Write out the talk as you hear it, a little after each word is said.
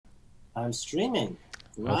I'm streaming,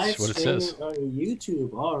 live That's what it streaming says. on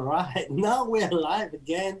YouTube. All right, now we're live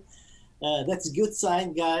again. That's a good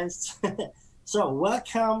sign, guys. So,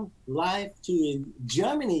 welcome live to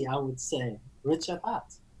Germany, I would say. Richard Hart.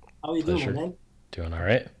 How are you doing, my Pleasure. man? Doing all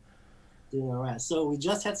right. Doing all right. So, we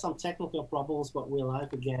just had some technical problems, but we're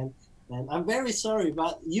live again. And I'm very sorry,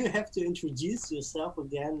 but you have to introduce yourself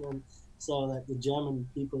again, and so that the German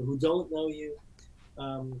people who don't know you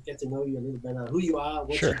get to know you a little better, who you are,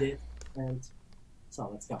 what you Sure. did, and so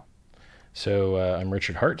let's go. So I'm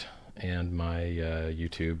Richard Hart, and my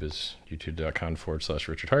YouTube is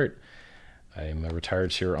youtube.com/Richard Hart. I'm a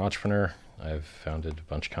retired serial entrepreneur. I've founded a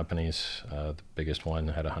bunch of companies. The biggest one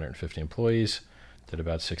had 150 employees, did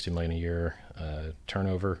about 60 million a year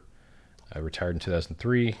turnover. I retired in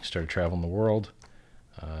 2003, started traveling the world,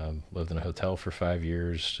 lived in a hotel for 5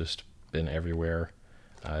 years, just been everywhere.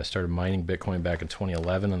 I started mining Bitcoin back in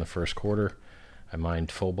 2011 in the first quarter. I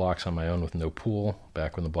mined full blocks on my own with no pool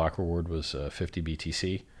back when the block reward was 50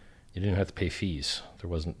 BTC. You didn't have to pay fees. There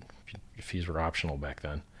wasn't fees were optional back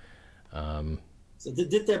then. Um, So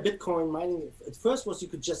did the Bitcoin mining at first was you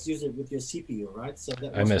could just use it with your CPU, right? So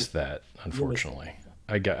that I was missed with that, you missed that. unfortunately.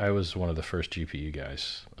 I was one of the first GPU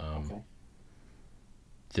guys. Okay.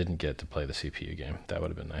 Didn't get to play the CPU game. That would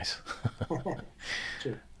have been nice. Okay.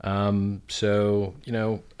 True. So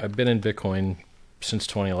I've been in Bitcoin since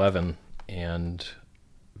 2011, and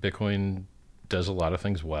Bitcoin does a lot of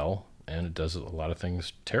things well, and it does a lot of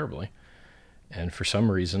things terribly. And for some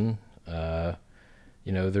reason,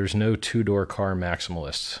 there's no two-door car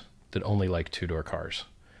maximalists that only like two-door cars,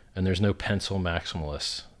 and there's no pencil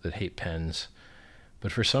maximalists that hate pens.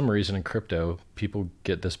 But for some reason in crypto, people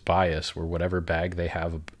get this bias where whatever bag they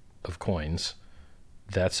have of coins,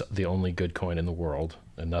 that's the only good coin in the world,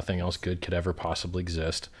 and nothing else good could ever possibly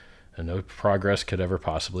exist, and no progress could ever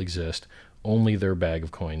possibly exist. Only their bag of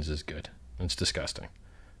coins is good. And it's disgusting.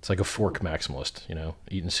 It's like a fork maximalist,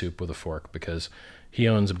 eating soup with a fork because he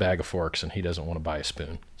owns a bag of forks and he doesn't want to buy a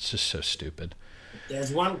spoon. It's just so stupid.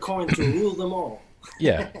 There's one coin to rule them all.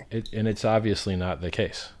 Yeah, and it's obviously not the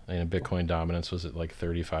case. Bitcoin dominance was at like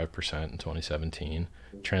 35% in 2017.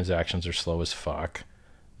 Transactions are slow as fuck.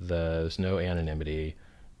 There's no anonymity.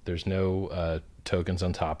 There's no tokens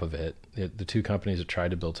on top of it. The two companies that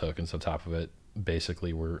tried to build tokens on top of it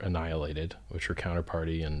basically were annihilated, which were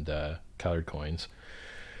Counterparty and Colored Coins.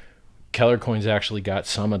 Colored Coins actually got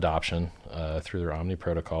some adoption through their Omni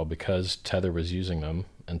protocol because Tether was using them,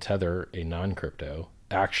 and Tether, a non-crypto,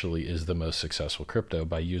 actually is the most successful crypto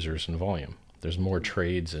by users and volume. There's more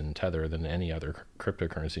trades in Tether than any other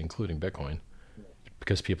cryptocurrency, including Bitcoin.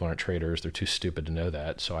 Because people aren't traders, they're too stupid to know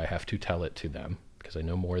that, so I have to tell it to them because I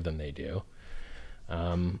know more than they do.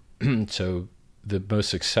 So the most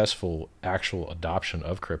successful actual adoption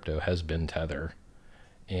of crypto has been Tether,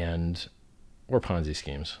 and or Ponzi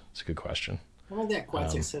schemes. It's a good question. I mean, they're quite Um,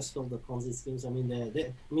 successful, the Ponzi schemes. I mean,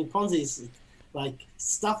 I mean, Ponzi is like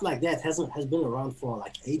stuff like that has been around for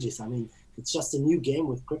like ages. I mean, it's just a new game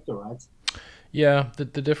with crypto, right? yeah, the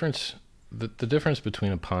difference the difference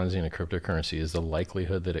between a Ponzi and a cryptocurrency is the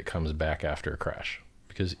likelihood that it comes back after a crash.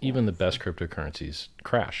 Because Yeah. even the best cryptocurrencies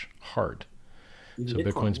crash hard. Even So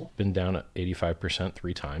Bitcoin, Bitcoin's yeah. been down at 85%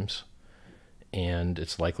 three times, and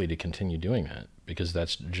it's likely to continue doing that because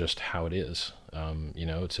that's just how it is.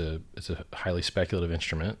 It's a highly speculative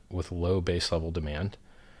instrument with low base level demand,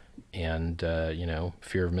 and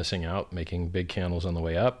fear of missing out, making big candles on the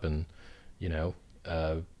way up, and you know,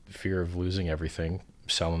 fear of losing everything,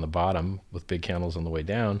 selling the bottom with big candles on the way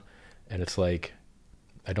down, and it's like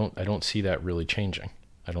I don't see that really changing.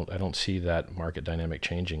 I don't see that market dynamic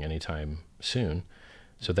changing anytime soon.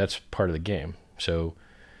 So that's part of the game. So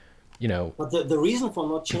you know, But the reason for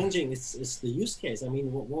not changing is the use case. I mean,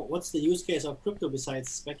 what's the use case of crypto besides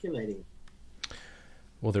speculating?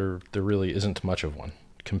 well, there really isn't much of one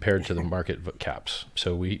compared to the market caps.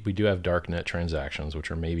 So we do have darknet transactions, which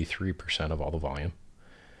are maybe 3% of all the volume.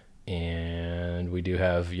 And we do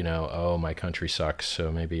have, oh, my country sucks,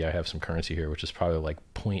 so maybe I have some currency here, which is probably like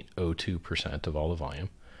 0.02% of all the volume.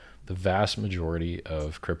 The vast majority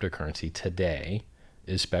of cryptocurrency today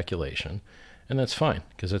is speculation. And that's fine,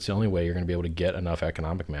 because that's the only way you're going to be able to get enough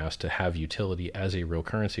economic mass to have utility as a real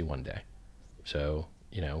currency one day. So,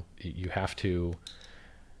 you have to,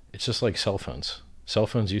 it's just like cell phones. Cell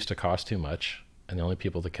phones used to cost too much, and the only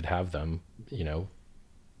people that could have them,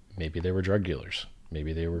 maybe they were drug dealers,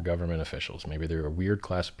 maybe they were government officials, maybe they were a weird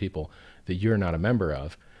class of people that you're not a member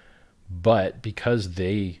of. But because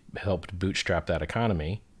they helped bootstrap that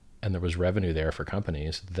economy and there was revenue there for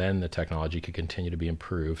companies, then the technology could continue to be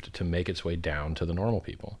improved to make its way down to the normal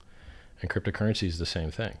people. And cryptocurrency is the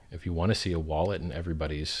same thing. If you want to see a wallet in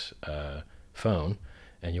everybody's phone,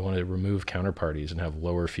 and you want to remove counterparties and have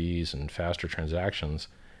lower fees and faster transactions,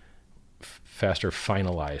 faster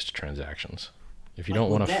finalized transactions. If you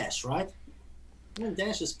don't want to Dash, right? I mean,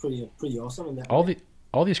 Dash is pretty awesome in that all way.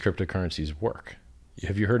 all these cryptocurrencies work.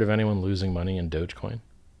 Have you heard of anyone losing money in Dogecoin?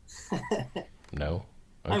 No.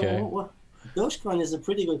 Okay. Well, Dogecoin is a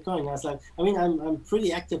pretty good coin. I'm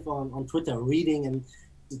pretty active on Twitter, reading and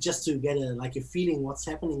just to get a feeling what's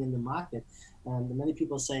happening in the market. And many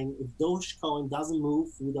people are saying if Dogecoin doesn't move,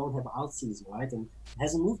 we don't have alt season, right? And it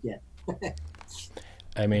hasn't moved yet.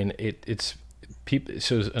 I mean, it's people.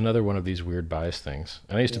 So it's another one of these weird bias things.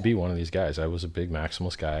 And I used to be one of these guys. I was a big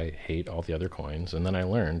maximalist guy, hate all the other coins, and then I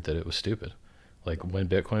learned that it was stupid. Like when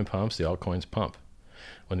Bitcoin pumps, the altcoins pump.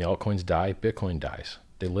 When the altcoins die, Bitcoin dies.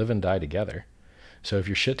 They live and die together. So if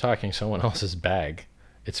you're shit talking someone else's bag,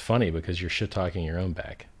 it's funny because you're shit talking your own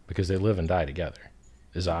bag because they live and die together.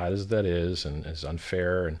 As odd as that is, and as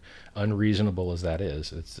unfair and unreasonable as that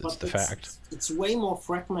is, it's the fact. It's way more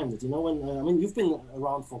fragmented. You know, when you've been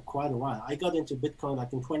around for quite a while. I got into Bitcoin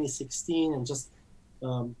like in 2016 and just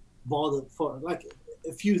bought it for like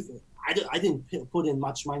a few things. I didn't put in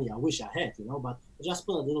much money. I wish I had, you know, but I just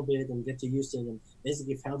put a little bit and get to use it and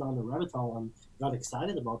basically fell down the rabbit hole and got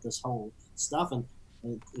excited about this whole stuff. And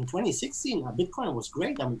in 2016, Bitcoin was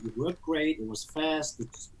great. I mean, it worked great. It was fast. The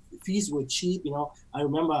fees were cheap. You know, I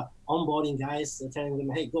remember onboarding guys telling them,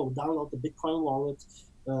 "Hey, go download the Bitcoin wallet."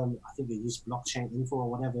 I think they used blockchain info or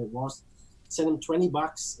whatever it was. Sent him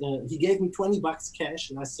 $20. He gave me $20 cash,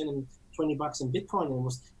 and I sent him $20 in Bitcoin.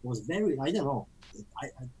 And it was very, I don't know.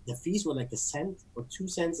 The fees were like a cent or 2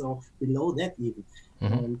 cents or below that even,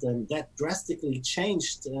 and that drastically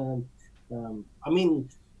changed. I mean,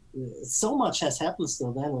 so much has happened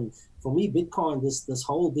still then, and for me, Bitcoin, this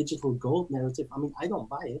whole digital gold narrative. I mean, I don't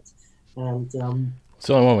buy it, and it's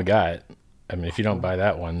the only one we got. I mean, if you don't buy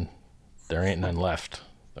that one, there ain't none left.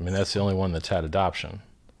 I mean, that's the only one that's had adoption.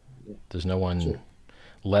 There's no one. Sure.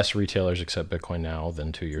 Less retailers accept Bitcoin now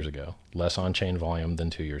than 2 years ago. Less on-chain volume than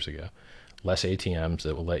 2 years ago. Less ATMs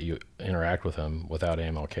that will let you interact with them without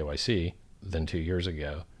AML KYC than 2 years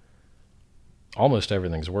ago. Almost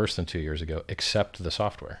everything's worse than 2 years ago, except the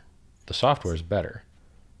software. The software is better.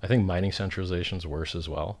 I think mining centralization is worse as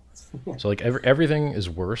well. So like everything is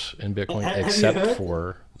worse in Bitcoin except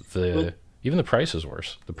for even the price is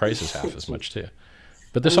worse. The price is half as much too.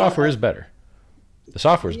 But the software is better. The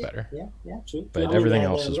software is better. Yeah, true. But everything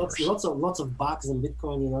else is worse. Lots of bugs in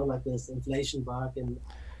Bitcoin, you know, like this inflation bug and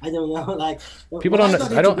I don't know, like people don't.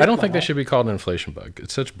 I don't think they should be called an inflation bug.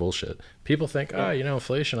 It's such bullshit. People think, you know,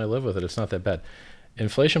 inflation. I live with it. It's not that bad.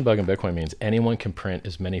 Inflation bug in Bitcoin means anyone can print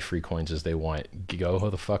as many free coins as they want. Go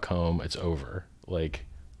the fuck home. It's over. Like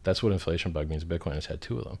that's what inflation bug means. Bitcoin has had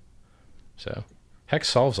 2 of them. So Hex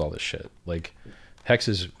solves all this shit. Like Hex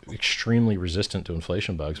is extremely resistant to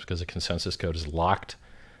inflation bugs because the consensus code is locked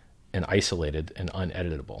and isolated and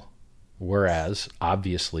uneditable. Whereas,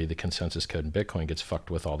 obviously, the consensus code in Bitcoin gets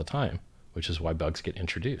fucked with all the time, which is why bugs get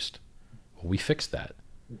introduced. Well, we fixed that.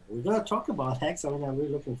 We're going to talk about Hex. I mean, I'm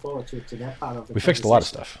really looking forward to that part of it. We fixed a lot of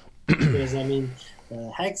stuff. Because, I mean,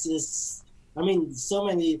 Hex is, I mean, so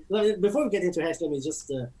many... Before we get into Hex, let me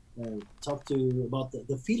just talk to you about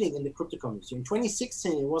the feeling in the crypto community. In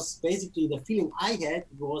 2016, it was basically the feeling I had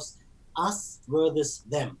was us versus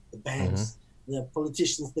them, the banks, the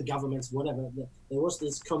politicians, the governments, whatever. There was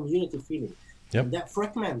this community feeling. Yep. And that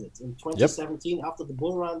fragmented in 2017 after the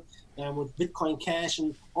bull run with Bitcoin Cash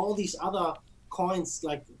and all these other coins.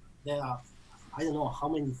 Like there are, I don't know how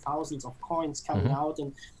many thousands of coins coming out.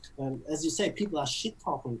 And as you say, people are shit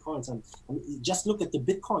talking coins. And just look at the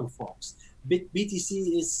Bitcoin folks.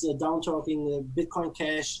 BTC is down talking Bitcoin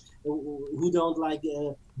Cash, who don't like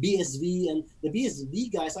BSV and the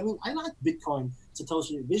BSV guys. I mean, I like Bitcoin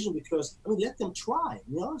Satoshi Vision because I mean, let them try.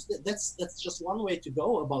 You know, that's just one way to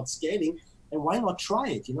go about scaling, and why not try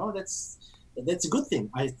it? You know, that's a good thing,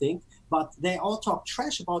 I think. But they all talk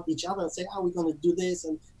trash about each other and say, "Oh, we're going to do this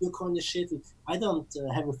and you're calling this shit." And I don't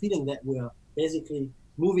have a feeling that we're basically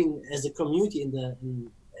moving as a community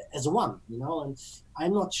as one, you know, and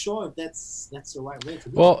I'm not sure if that's the right way to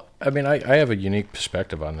do it. Well, I mean, I have a unique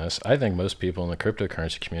perspective on this. I think most people in the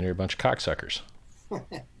cryptocurrency community are a bunch of cocksuckers.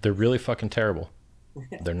 They're really fucking terrible.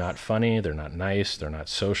 They're not funny. They're not nice. They're not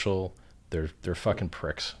social. They're fucking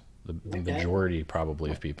pricks. The majority probably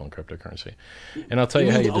of people in cryptocurrency. And I'll tell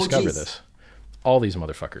you how you discover this. All these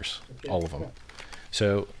motherfuckers, all of them.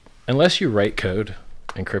 So unless you write code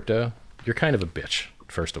in crypto, you're kind of a bitch,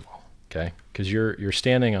 first of all. Okay, because you're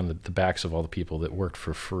standing on the backs of all the people that worked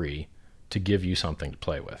for free to give you something to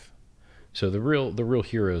play with. So the real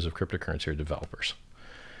heroes of cryptocurrency are developers.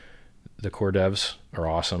 The core devs are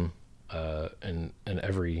awesome, and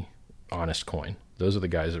every honest coin. Those are the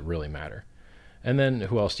guys that really matter. And then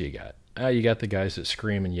who else do you got? You got the guys that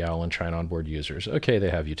scream and yell and try and onboard users. Okay, they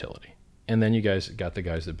have utility. And then you guys got the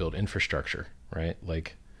guys that build infrastructure, right?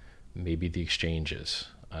 Like maybe the exchanges,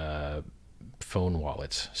 phone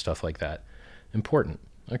wallets, stuff like that. Important.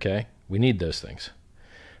 Okay, we need those things.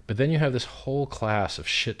 But then you have this whole class of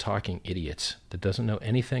shit-talking idiots that doesn't know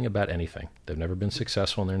anything about anything. They've never been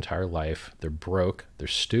successful in their entire life. They're broke. They're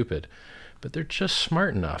stupid. But they're just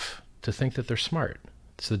smart enough to think that they're smart.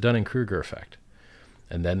 It's the Dunning-Kruger effect.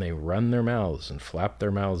 And then they run their mouths and flap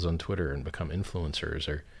their mouths on Twitter and become influencers,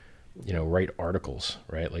 or, you know, write articles,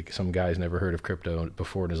 right? Like some guy's never heard of crypto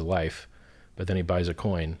before in his life, but then he buys a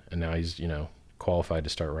coin and now he's, you know, qualified to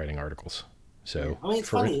start writing articles. So I mean, it's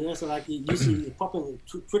funny, you know, so like you see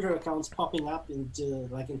Twitter accounts popping up into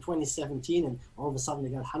like in 2017, and all of a sudden they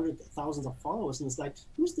got hundreds of thousands of followers, and it's like,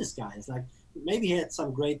 who's this guy? It's like maybe he had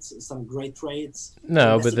some great trades.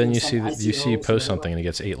 No, but then you see post something and he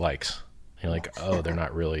gets 8 likes. And you're like, oh, they're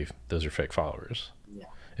not really, those are fake followers. Yeah.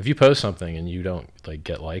 If you post something and you don't like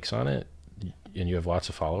get likes on it, and you have lots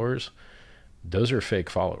of followers, those are fake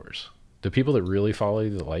followers. The people that really follow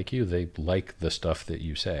you, that like you, they like the stuff that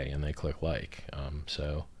you say and they click like.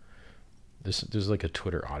 So there's like a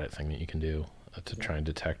Twitter audit thing that you can do to try and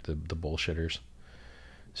detect the bullshitters.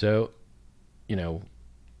 So, you know,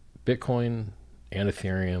 Bitcoin and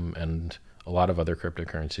Ethereum and a lot of other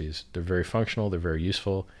cryptocurrencies, they're very functional, they're very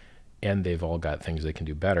useful, and they've all got things they can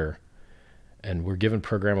do better. And we're given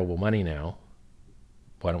programmable money now.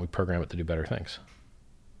 Why don't we program it to do better things?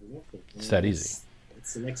 Exactly. It's that easy.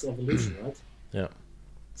 It's the next evolution, right? Yeah.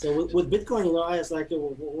 So with Bitcoin, you know, I was like, on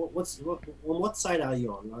what side are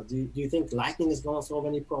you on? Do you think Lightning is going to solve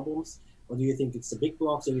any problems, or do you think it's the big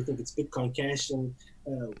blocks, or do you think it's Bitcoin Cash? And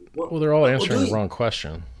well, they're all answering the wrong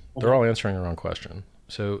question. They're all answering the wrong question.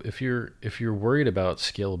 So if you're worried about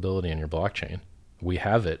scalability in your blockchain, we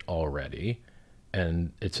have it already,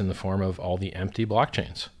 and it's in the form of all the empty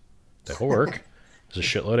blockchains. That'll work. There's a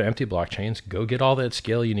shitload of empty blockchains. Go get all that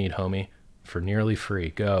scale you need, homie, for nearly free.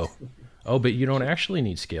 Go. Oh, but you don't actually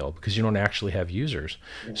need scale because you don't actually have users.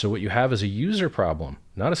 Yeah. So what you have is a user problem,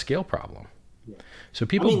 not a scale problem. Yeah. So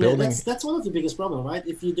people building that's one of the biggest problems, right?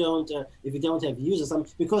 If you don't have users,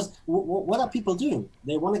 because what are people doing?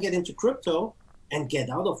 They want to get into crypto and get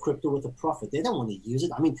out of crypto with a profit. They don't want to use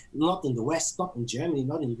it. I mean, not in the West, not in Germany,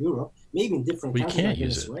 not in Europe, maybe in different countries. You can't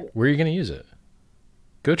use it. Where are you going to use it?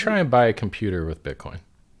 Go try and buy a computer with Bitcoin.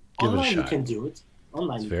 Give Online it a shot. You can do it.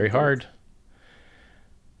 Online it's very hard.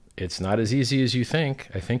 It's not as easy as you think.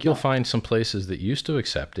 I think you'll find some places that used to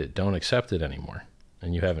accept it don't accept it anymore,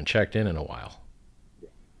 and you haven't checked in a while.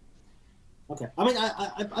 Okay. I mean,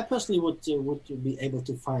 I personally would be able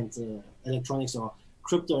to find electronics or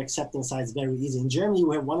crypto acceptance sites very easy. In Germany,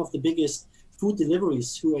 we have one of the biggest food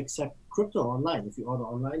deliveries who accept crypto online. If you order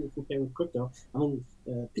online, you can pay with crypto. I mean,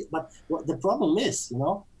 but what the problem is, you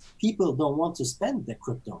know, people don't want to spend their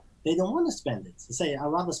crypto. They don't want to spend it. They say, I'd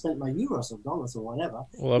rather spend my euros or dollars or whatever.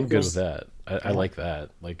 Well, I'm good with that. I like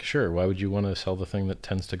that. Like, sure, why would you want to sell the thing that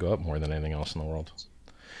tends to go up more than anything else in the world?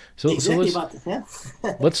 So, exactly,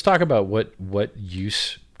 let's talk about what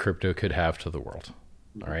use crypto could have to the world.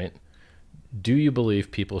 All right. Do you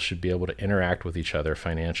believe people should be able to interact with each other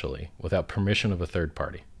financially without permission of a third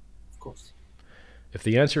party? Of course. If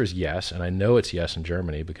the answer is yes, and I know it's yes in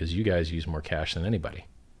Germany because you guys use more cash than anybody.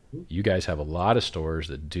 You guys have a lot of stores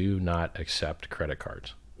that do not accept credit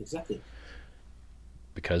cards. Exactly.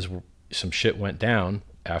 Because some shit went down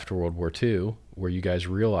after World War II where you guys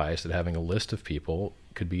realized that having a list of people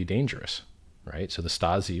could be dangerous, right? So the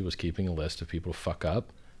Stasi was keeping a list of people to fuck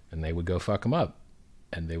up, and they would go fuck them up.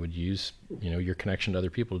 And they would use, you know, your connection to other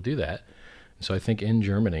people to do that. And so I think in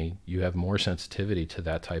Germany, you have more sensitivity to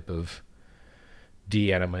that type of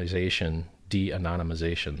de-anonymization.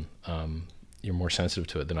 You're more sensitive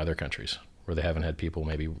to it than other countries where they haven't had people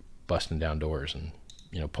maybe busting down doors and,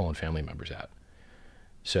 you know, pulling family members out.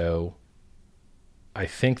 So I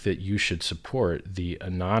think that you should support the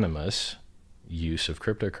anonymous use of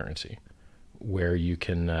cryptocurrency where you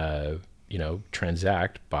can, you know,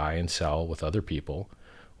 transact, buy and sell with other people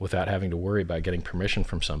without having to worry about getting permission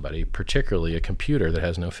from somebody, particularly a computer that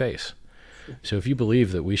has no face. So if you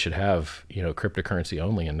believe that we should have, you know, cryptocurrency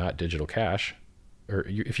only and not digital cash, or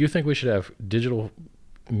if you think we should have digital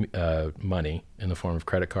money in the form of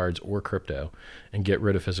credit cards or crypto and get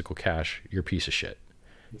rid of physical cash, you're a piece of shit.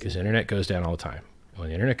 Because the internet goes down all the time. When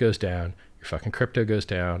the internet goes down, your fucking crypto goes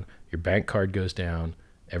down, your bank card goes down,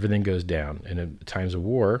 everything goes down. And in times of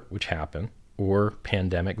war, which happen, or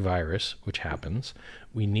pandemic virus, which happens,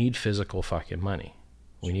 we need physical fucking money.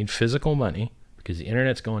 We need physical money because the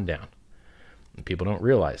internet's going down. And people don't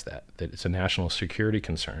realize that it's a national security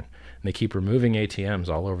concern. And they keep removing ATMs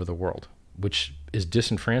all over the world, which is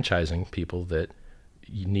disenfranchising people that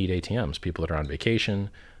need ATMs, people that are on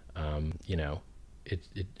vacation. You know,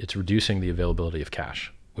 it's reducing the availability of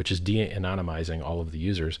cash, which is de-anonymizing all of the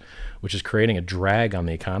users, which is creating a drag on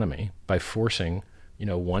the economy by forcing, you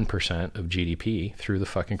know, 1% of GDP through the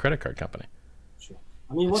fucking credit card company. Sure.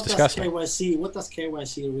 I mean, what does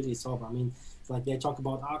KYC really solve? I mean, it's like they talk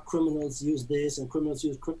about criminals use this and criminals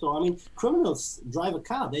use crypto. I mean, criminals drive a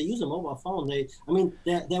car, they use a mobile phone.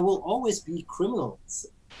 There will always be criminals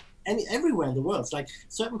everywhere in the world. It's like a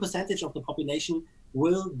certain percentage of the population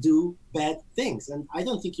will do bad things, and I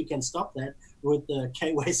don't think you can stop that with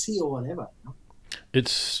KYC or whatever. You know?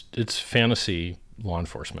 It's fantasy law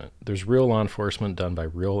enforcement. There's real law enforcement done by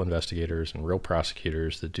real investigators and real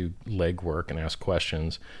prosecutors that do legwork and ask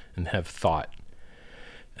questions and have thought.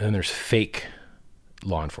 And then there's fake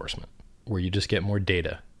law enforcement where you just get more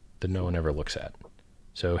data that no one ever looks at.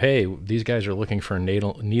 So, hey, these guys are looking for a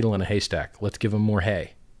needle in a haystack. Let's give them more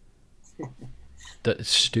hay. That's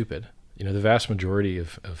stupid. You know, the vast majority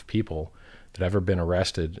of people that have ever been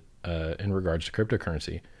arrested in regards to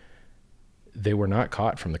cryptocurrency, they were not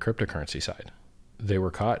caught from the cryptocurrency side. They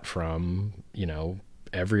were caught from, you know,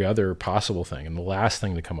 every other possible thing. And the last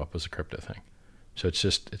thing to come up was a crypto thing. So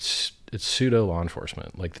it's pseudo law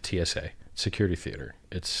enforcement, like the TSA, security theater.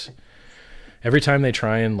 It's every time they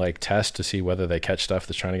try and like test to see whether they catch stuff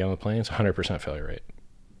that's trying to get on the plane, it's 100% failure rate.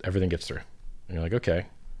 Everything gets through. And you're like, okay,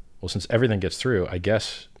 well, since everything gets through, I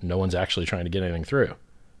guess no one's actually trying to get anything through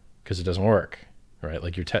because it doesn't work, right?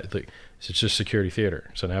 Like it's just security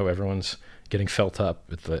theater. So now everyone's getting felt up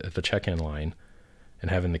at the check-in line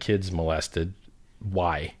and having the kids molested.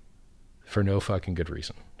 Why? For no fucking good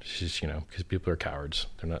reason. It's just, you know, because people are cowards.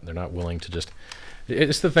 They're not willing to just.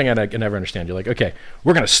 It's the thing I can never understand. You're like, okay,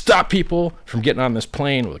 we're gonna stop people from getting on this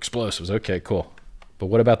plane with explosives. Okay, cool. But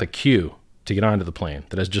what about the queue to get onto the plane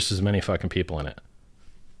that has just as many fucking people in it?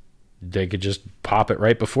 They could just pop it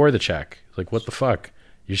right before the check. Like, what the fuck?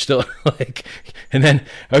 You're still like, and then,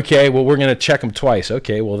 okay, well, we're going to check them twice.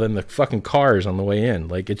 Okay, well, then the fucking car is on the way in.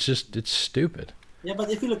 Like, it's stupid. Yeah, but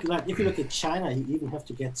if you look at China, you even have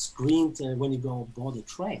to get screened when you go aboard a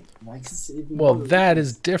train. Like, well, that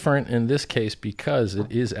is different in this case because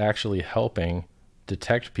it is actually helping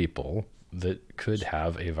detect people that could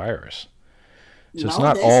have a virus. So it's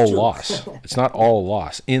not all loss. It's not all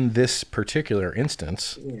loss. In this particular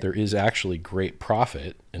instance, there is actually great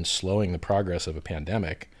profit in slowing the progress of a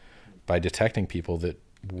pandemic by detecting people that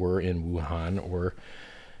were in Wuhan or,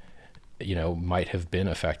 you know, might have been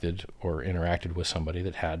affected or interacted with somebody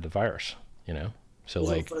that had the virus, you know? So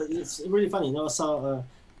like... It's really funny. You know, I saw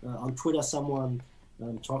on Twitter someone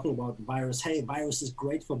talking about virus. Hey, virus is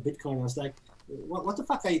great for Bitcoin. I was like, what the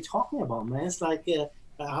fuck are you talking about, man? It's like...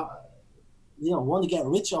 you know, want to get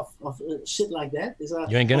rich off shit like that?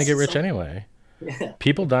 You ain't gonna get rich anyway. Yeah.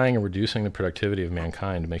 People dying and reducing the productivity of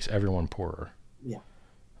mankind makes everyone poorer. Yeah.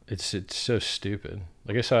 It's so stupid.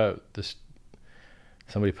 Like I saw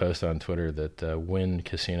somebody posted on Twitter that Wynn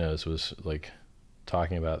Casinos was like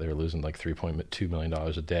talking about they were losing like $3.2 million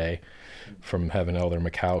a day from having all their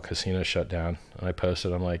Macau casinos shut down. And I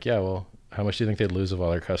posted, I'm like, yeah, well, how much do you think they'd lose if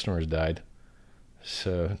all their customers died?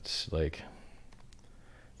 So it's like...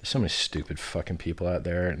 There's so many stupid fucking people out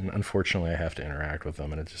there, and unfortunately I have to interact with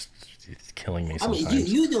them, and it's killing me sometimes. I mean,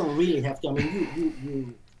 you don't really have to. I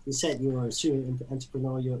mean, you said you were a serial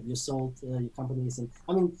entrepreneur, you sold your companies, and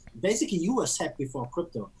I mean, basically you were set before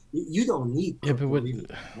crypto. You don't need crypto, really.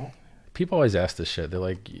 People always ask this shit. They're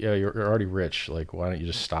like, yeah, you're already rich. Like, why don't you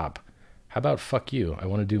just stop? How about fuck you? I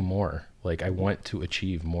want to do more. Like, I want to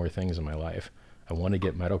achieve more things in my life. I want to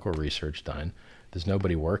get medical research done. There's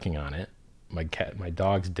nobody working on it. My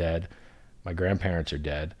dog's dead. My grandparents are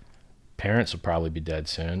dead. Parents will probably be dead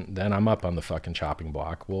soon. Then I'm up on the fucking chopping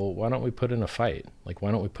block. Well, why don't we put in a fight? Like,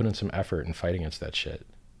 why don't we put in some effort and fight agast that shit?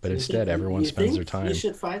 But instead, everyone spends their time. You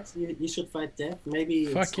should fight. You should fight death. Maybe.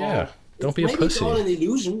 Fuck yeah! Don't be a pussy. Maybe it's all an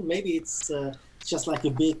illusion. Maybe it's just like a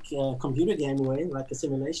big computer game way, like a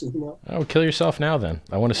simulation. You know. Oh, kill yourself now then.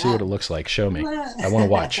 I want to see what it looks like. Show me. I want to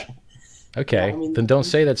watch. Okay, yeah, I mean, then don't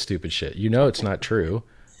say that stupid shit. You know it's not true.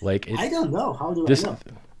 Like I don't know. How do I know?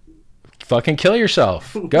 Fucking kill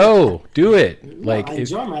yourself. Go do it. No, like I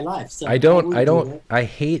enjoy my life. So I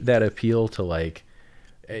hate that appeal to like.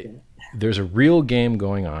 Okay. There's a real game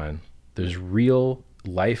going on. There's real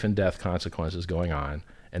life and death consequences going on,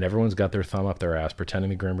 and everyone's got their thumb up their ass, pretending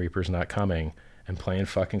the Grim Reaper's not coming, and playing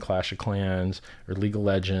fucking Clash of Clans or League of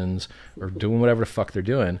Legends or doing whatever the fuck they're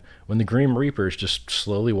doing, when the Grim Reaper is just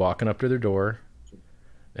slowly walking up to their door.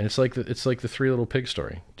 And it's like the Three Little Pig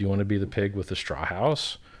story. Do you want to be the pig with the straw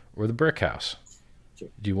house or the brick house?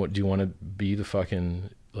 Do you want to be the fucking,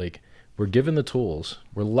 like, we're given the tools.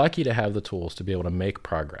 We're lucky to have the tools to be able to make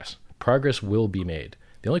progress. Progress will be made.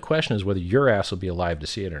 The only question is whether your ass will be alive to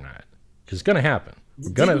see it or not. Because it's going to happen.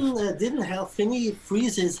 Didn't Hal Finney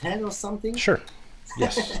freeze his head or something? Sure.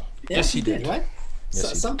 Yes. Yes, he did, right?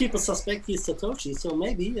 Yes, Some people suspect he's Satoshi, so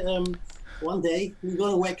maybe one day we're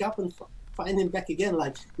going to wake up and find him back again.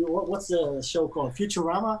 Like, what's the show called?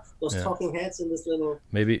 Futurama? Those talking heads in this little...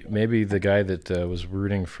 Maybe the guy that was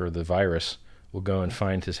rooting for the virus will go and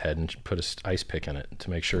find his head and put a ice pick in it to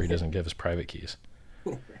make sure he doesn't give his private keys.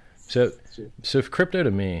 So for crypto,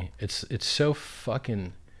 to me, it's so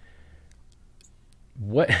fucking...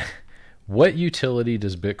 What utility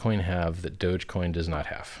does Bitcoin have that Dogecoin does not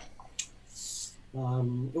have?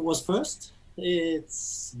 It was first.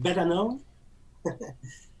 It's better known.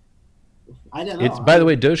 I don't know. By the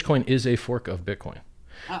way, Dogecoin is a fork of Bitcoin.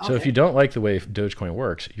 Okay. So if you don't like the way Dogecoin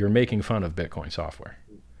works, you're making fun of Bitcoin software.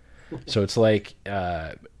 So it's like, and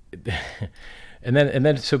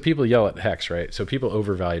then so people yell at Hex, right? So people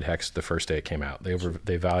overvalued Hex the first day it came out. They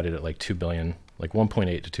valued it at like $2 billion, like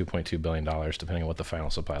 $1.8 to $2.2 billion, depending on what the final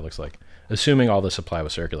supply looks like, assuming all the supply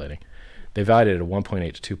was circulating. They valued it at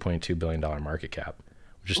 $1.8 to $2.2 billion market cap,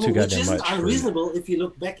 which is too goddamn much. Which isn't unreasonable if you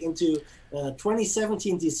look back into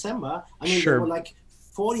 2017 December. I mean, sure. There were like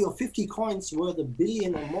 40 or 50 coins worth $1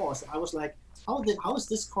 billion or more. So I was like, how is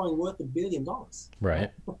this coin worth $1 billion?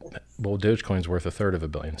 Right. Well, Dogecoin's worth $1/3 of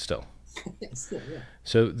 $1 billion still. Still, yeah.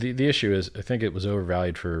 So the issue is, I think it was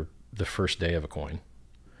overvalued for the first day of a coin,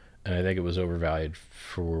 and I think it was overvalued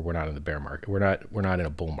for, we're not in the bear market. We're not in a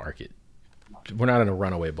bull market. We're not in a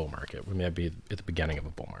runaway bull market. We may be at the beginning of a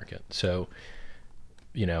bull market. So,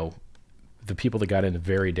 you know, the people that got into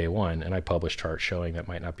very day one, and I published charts showing that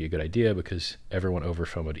might not be a good idea because everyone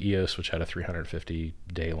over-FOMO'd EOS, which had a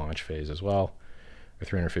 350-day launch phase as well, or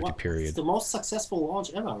 350 period. It's the most successful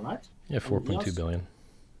launch ever, right? Yeah, 4.2 billion.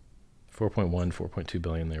 4.1, 4.2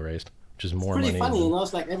 billion they raised, which is more money. It's pretty funny, you know.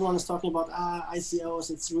 It's like everyone is talking about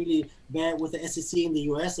ICOs. It's really bad with the SEC in the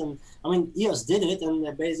US, and I mean EOS did it, and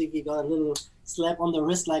they basically got a little slap on the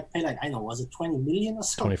wrist, like pay like, I know, was it 20 million or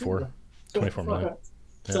something? 24 million.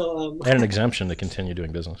 Yeah. So and an exemption to continue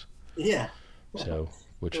doing business. Yeah. So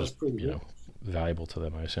which is valuable to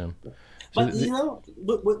them, I assume. But you know,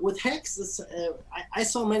 with Hex, I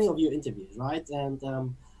saw many of your interviews, right?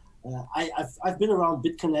 And I've been around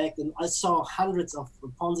BitConnect, and I saw hundreds of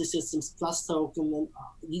Ponzi systems, plus token, and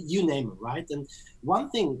you name it, right? And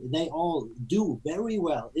one thing they all do very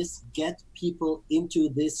well is get people into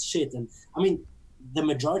this shit. And I mean, the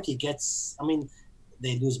majority gets, I mean,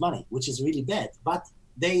 they lose money, which is really bad, but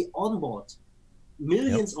they onboard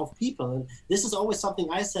millions of people. And this is always something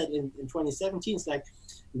I said in 2017. It's like,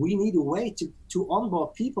 we need a way to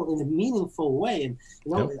onboard people in a meaningful way. And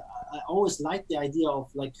you know, I always like the idea of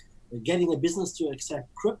like getting a business to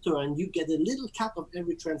accept crypto, and you get a little cut of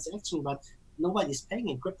every transaction, but nobody's paying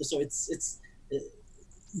in crypto. So it's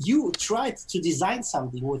you tried to design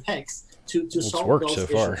something with Hex to solve worked those so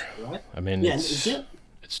issues, far, right? I mean, yeah,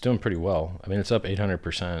 it's doing pretty well. I mean, it's up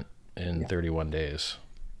 800% in 31 days.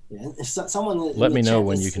 Yeah, someone let me know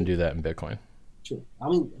when you can do that in Bitcoin. True. I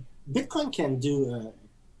mean, Bitcoin can do a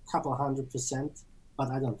couple 100%, but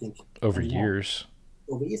I don't think over years.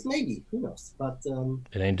 Over years, maybe. Who knows? But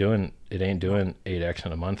it ain't doing 8x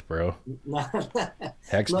in a month, bro.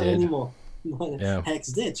 Hex not did anymore. Yeah. Hex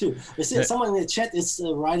did too. You see, someone in the chat is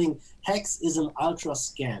writing, "Hex is an ultra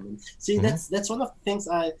scam." And see, that's one of the things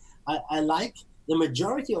I like. The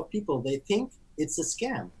majority of people, they think it's a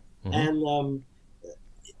scam, and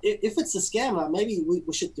if it's a scam, maybe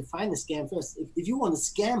we should define a scam first. If you want to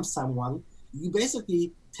scam someone, you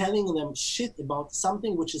basically telling them shit about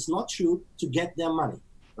something which is not true to get their money,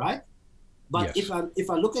 right? But if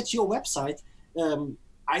I look at your website,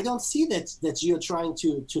 I don't see that you're trying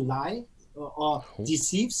to lie or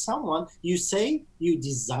deceive someone. You say you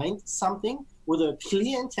designed something with a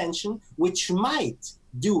clear intention, which might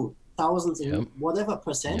do thousands and whatever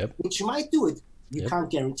percent, which might do it. You can't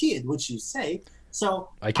guarantee it, which you say. So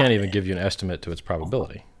I can't even give you an estimate to its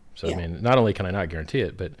probability. So I mean, not only can I not guarantee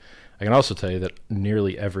it, but I can also tell you that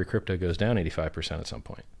nearly every crypto goes down 85% at some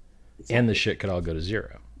point. Exactly. And the shit could all go to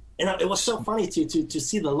zero. And it was so funny to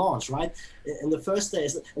see the launch, right? In the first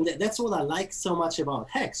days, and that's what I like so much about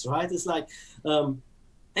Hex, right? It's like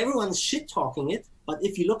everyone's shit talking it, but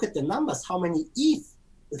if you look at the numbers, how many ETH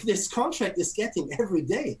this contract is getting every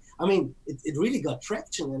day. I mean, it really got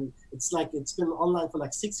traction, and it's like it's been online for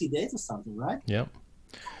like 60 days or something, right? Yep.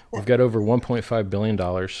 We've got over $1.5 billion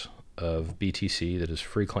of BTC that has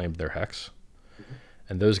free claimed their hex.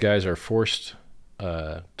 And those guys are forced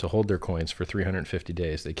to hold their coins for 350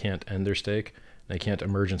 days. They can't end their stake. They can't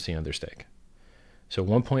emergency end their stake. So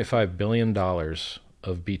 $1.5 billion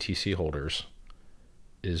of BTC holders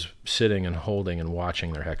is sitting and holding and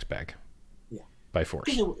watching their hex bag by force.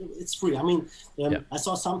 It's free. I mean, I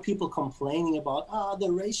saw some people complaining about,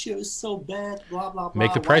 the ratio is so bad, blah, blah, blah.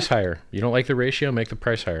 Make the price higher. You don't like the ratio? Make the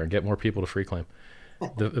price higher and get more people to free claim.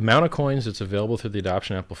 The amount of coins that's available through the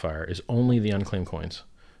adoption amplifier is only the unclaimed coins.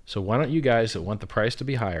 So why don't you guys that want the price to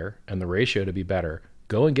be higher and the ratio to be better,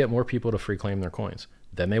 go and get more people to free claim their coins.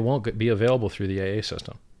 Then they won't be available through the AA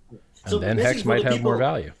system. And so then Hex might have more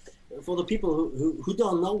value. For the people who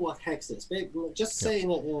don't know what Hex is, just say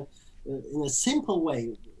in a simple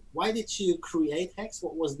way, why did you create Hex?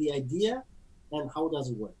 What was the idea? And how does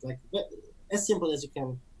it work? Like, as simple as you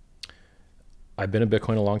can. I've been in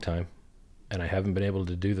Bitcoin a long time, and I haven't been able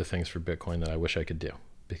to do the things for Bitcoin that I wish I could do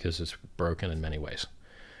because it's broken in many ways.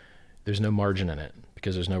 There's no margin in it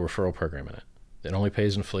because there's no referral program in it. It only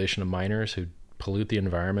pays inflation to miners who pollute the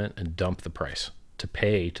environment and dump the price to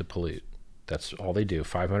pay to pollute. That's all they do.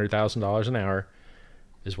 $500,000 an hour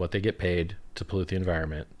is what they get paid to pollute the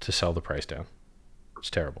environment to sell the price down. It's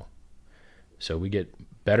terrible. So we get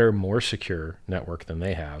better, more secure network than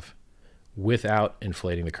they have without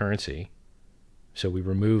inflating the currency. So we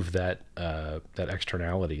remove that that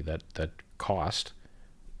externality, that cost,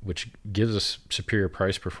 which gives us superior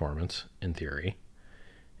price performance in theory.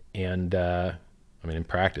 And I mean, in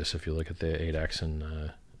practice, if you look at the 8x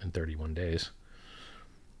in 31 days.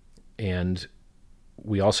 And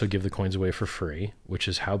we also give the coins away for free, which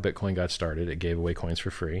is how Bitcoin got started. It gave away coins for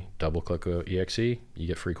free. Double click EXE, you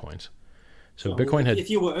get free coins. So Bitcoin had... If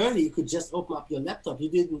you were early, you could just open up your laptop. You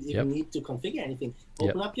didn't even need to configure anything.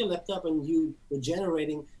 Open up your laptop and you were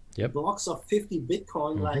generating blocks of 50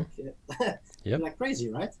 Bitcoin like crazy,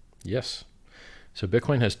 right? Yes. So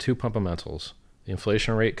Bitcoin has two fundamentals. The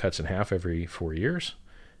inflation rate cuts in half every 4 years,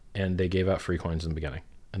 and they gave out free coins in the beginning,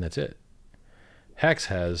 and that's it. Hex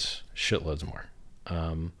has shitloads more.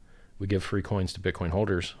 We give free coins to Bitcoin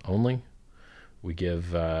holders only. We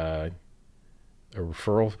give a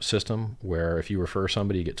referral system where if you refer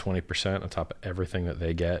somebody, you get 20% on top of everything that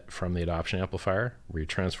they get from the adoption amplifier, where you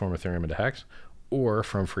transform Ethereum into Hex, or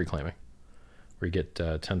from free claiming, where you get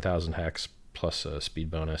 10,000 Hex plus a speed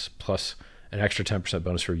bonus, plus an extra 10%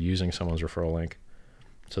 bonus for using someone's referral link.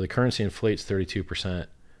 So the currency inflates 32%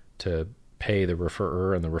 to pay the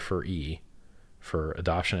referrer and the referee for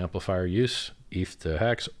adoption amplifier use, ETH to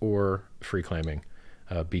Hex, or free claiming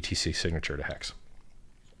BTC signature to Hex.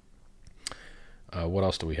 What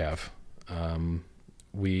else do we have?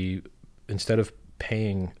 We, instead of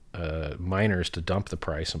paying miners to dump the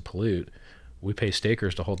price and pollute, we pay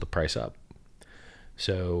stakers to hold the price up.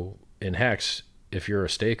 So in Hex, if you're a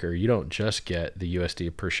staker, you don't just get the USD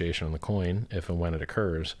appreciation on the coin if and when it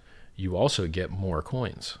occurs, you also get more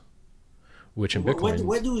coins, which in Bitcoin...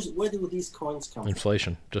 Where do these coins come from?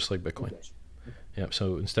 Inflation, just like Bitcoin. Inflation. Okay. Yep.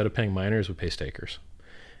 So instead of paying miners, we pay stakers.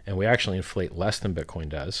 And we actually inflate less than Bitcoin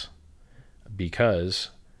does because,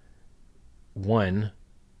 one,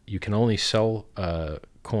 you can only sell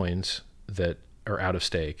coins that are out of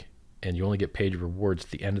stake, and you only get paid rewards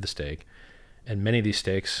at the end of the stake. And many of these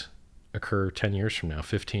stakes occur 10 years from now,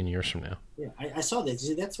 15 years from now. Yeah, I saw that.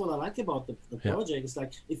 See, that's what I like about the project. It's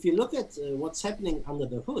like, if you look at what's happening under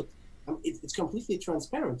the hood, it's completely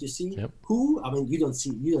transparent. You see who, I mean, you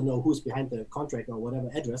don't know who's behind the contract or whatever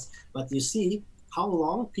address, but you see how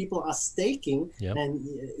long people are staking, and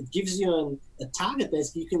it gives you a target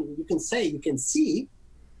base. You can see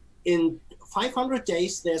in 500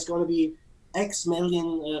 days there's going to be X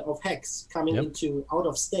million of Hex coming out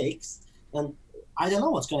of stakes, and I don't know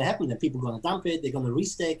what's going to happen. Then people are going to dump it, they're going to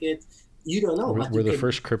restake it. You don't know. We're the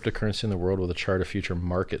first cryptocurrency in the world with a chart of future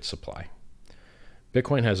market supply.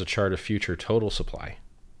 Bitcoin has a chart of future total supply,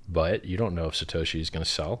 but you don't know if Satoshi is going to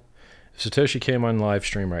sell. If Satoshi came on live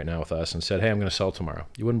stream right now with us and said, hey, I'm going to sell tomorrow,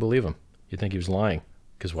 you wouldn't believe him. You'd think he was lying,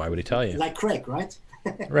 because why would he tell you? Like Craig, right?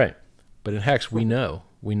 Right. But in Hex, we know.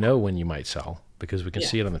 We know when you might sell because we can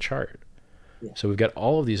see it on the chart. Yeah. So we've got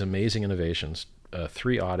all of these amazing innovations,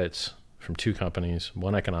 3 audits from 2 companies,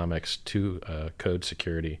 1 economics, 2 code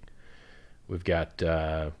security. We've got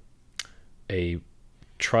a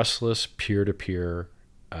trustless peer-to-peer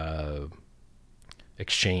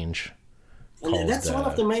exchange. And that's one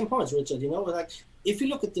of the main points, Richard. You know, like if you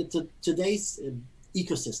look at today's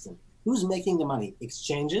ecosystem, who's making the money?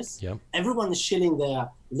 Exchanges. Yep. Everyone is shilling their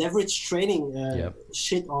leverage trading Yep.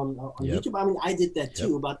 shit on Yep. YouTube. I mean, I did that Yep.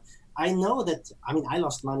 too, but I know that, I mean, I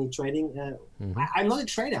lost money trading. I'm not a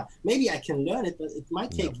trader. Maybe I can learn it, but it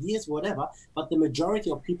might take years, whatever. But the majority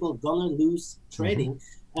of people gonna lose trading.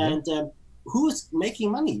 And who's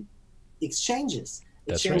making money? Exchanges.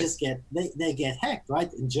 That's Exchanges they get hacked,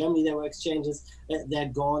 right? In Germany, there were exchanges, they're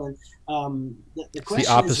gone. And the question It's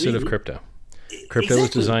the opposite is really, of crypto. Crypto was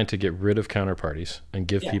designed to get rid of counterparties and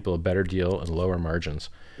give Yeah. people a better deal and lower margins.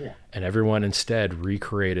 Yeah. And everyone instead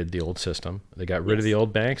recreated the old system. They got rid of Yes. the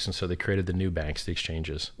old banks, and so they created the new banks, the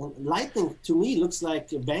exchanges. And Lightning, to me, looks like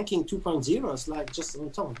banking 2.0. It's like just on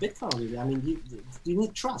top of Bitcoin, really. I mean, you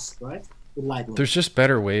need trust, right? With Lightning. There's just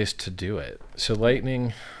better ways to do it. So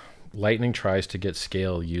Lightning tries to get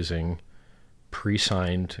scale using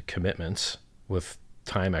pre-signed commitments with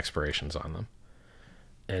time expirations on them.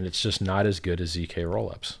 And it's just not as good as ZK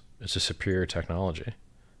rollups. It's a superior technology.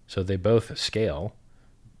 So they both scale,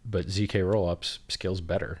 but ZK rollups scales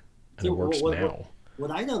better, and it works now. What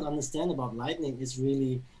I don't understand about Lightning is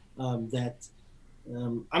really that,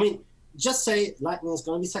 I mean, just say Lightning is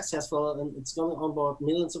going to be successful and it's going to onboard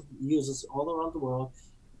millions of users all around the world.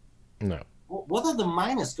 No. What are the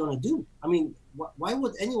miners going to do? I mean, why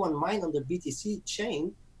would anyone mine on the BTC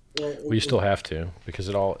chain? Well, you still have to, because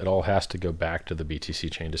it all has to go back to the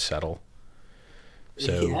BTC chain to settle.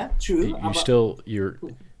 So yeah, true.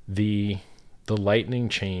 The Lightning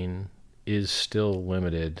chain is still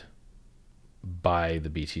limited by the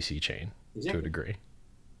BTC chain to a degree.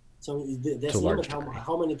 So there's a limit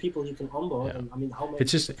how many people you can onboard, and I mean how many.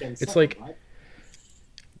 It's can it's settle, like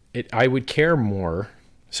right? I would care more.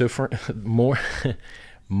 So for more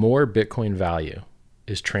Bitcoin value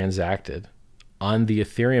is transacted on the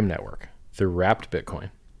Ethereum network, the wrapped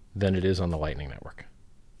Bitcoin, than it is on the Lightning network.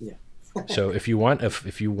 Yeah. So if you want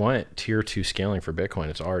tier 2 scaling for Bitcoin,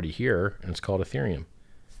 it's already here and it's called Ethereum.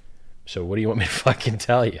 So what do you want me to fucking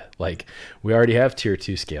tell you? Like, we already have tier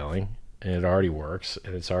 2 scaling and it already works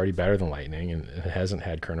and it's already better than Lightning and it hasn't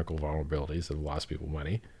had critical vulnerabilities that have lost people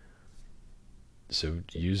money. So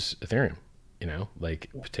use Ethereum,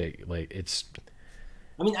 it's.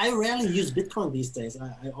 I mean, I rarely use Bitcoin these days.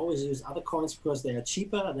 I always use other coins because they are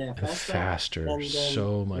cheaper, they are faster.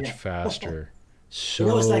 So much faster.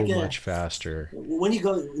 So much faster. When you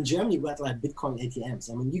go in Germany, you got like Bitcoin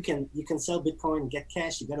ATMs. I mean, you can sell Bitcoin, get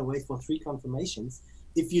cash. You got to wait for 3 confirmations.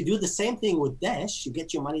 If you do the same thing with Dash, you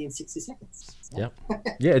get your money in 60 seconds. Yeah,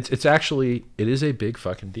 yeah. It's actually it is a big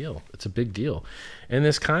fucking deal. It's a big deal, and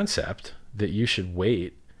this concept that you should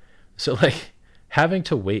wait. So like having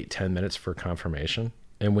to wait 10 minutes for confirmation,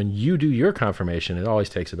 and when you do your confirmation, it always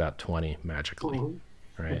takes about 20 magically,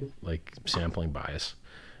 right? Like sampling bias.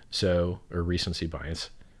 So, or recency bias,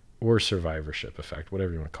 or survivorship effect,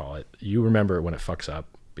 whatever you want to call it. You remember it when it fucks up,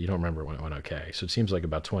 but you don't remember it when it went okay. So it seems like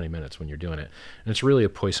about 20 minutes when you're doing it. And it's really a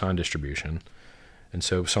Poisson distribution. And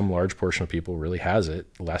so some large portion of people really has it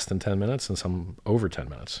less than 10 minutes and some over 10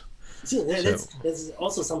 minutes. See, that's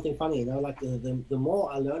also something funny, like the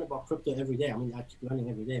more I learn about crypto every day, I mean, I keep learning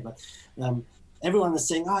every day, but everyone is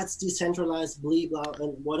saying, it's decentralized, blah, blah,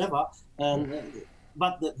 and whatever.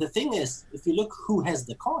 But the thing is, if you look who has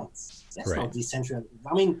the coins, that's not decentralized.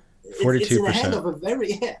 I mean, 42%. It's in the hand of a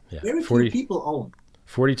very few people own.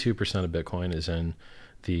 42% of Bitcoin is in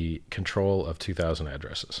the control of 2,000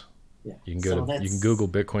 addresses. Yeah. You can you can Google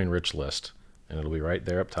Bitcoin rich list, and it'll be right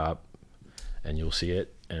there up top, and you'll see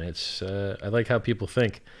it. And it's I like how people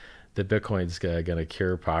think that Bitcoin's gonna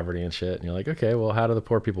cure poverty and shit. And you're like, okay, well, how do the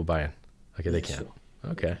poor people buy in? Okay, they can't.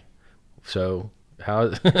 Sure. Okay, so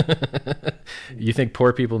how you think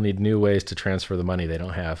poor people need new ways to transfer the money they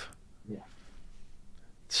don't have? Yeah.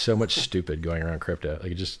 So much stupid going around crypto.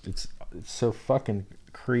 Like it's so fucking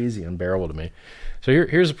crazy, unbearable to me. So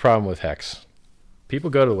here's the problem with Hex. People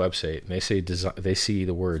go to the website and they see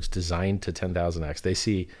the words designed to 10,000x. They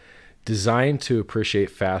see designed to appreciate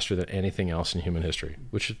faster than anything else in human history,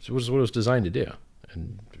 which was what it was designed to do,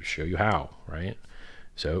 and show you how, right?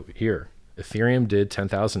 So here, Ethereum did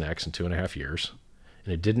 10,000x in 2.5 years,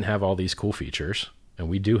 and it didn't have all these cool features, and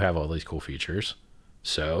we do have all these cool features,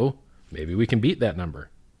 so maybe we can beat that number.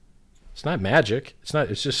 It's not magic.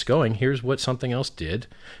 It's just going, here's what something else did,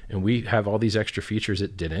 and we have all these extra features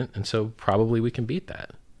it didn't, and so probably we can beat that.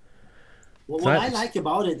 Well, what I like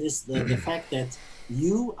about it is the fact that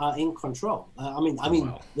you are in control. Not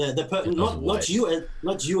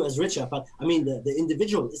you as Richard, but I mean the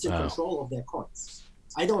individual is in control of their coins.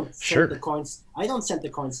 I don't send the coins. I don't send the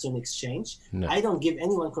coins to an exchange. No. I don't give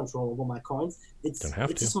anyone control over my coins. It's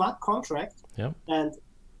a smart contract. Yeah. And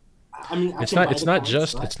I mean, it's not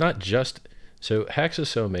just So Hex is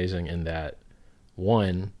so amazing in that,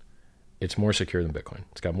 one, it's more secure than Bitcoin.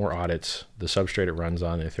 It's got more audits. The substrate it runs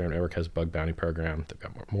on, the Ethereum network, has a bug bounty program. They've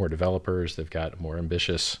got more developers. They've got a more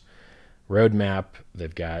ambitious roadmap.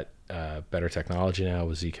 They've got better technology now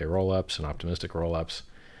with ZK rollups and optimistic rollups.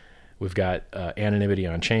 We've got anonymity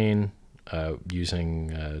on chain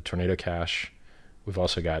using Tornado Cash. We've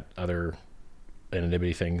also got other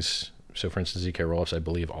anonymity things. So for instance, ZK rollups, I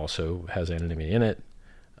believe, also has anonymity in it.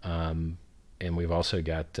 And we've also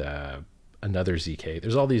got another ZK.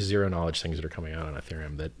 There's all these zero knowledge things that are coming out on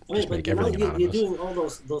Ethereum that just make everything anonymous. You're doing all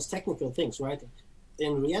those technical things, right?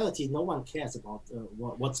 In reality, no one cares about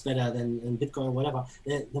what's better than in Bitcoin or whatever.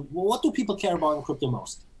 What do people care about in crypto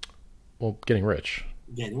most? Well, getting rich.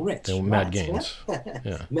 Getting rich. So mad gains.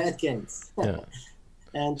 Yeah. Mad gains. Yeah.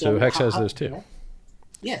 And so Hex has those too. Yeah.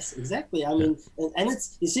 Yes, exactly. I mean, and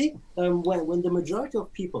it's, you see, when the majority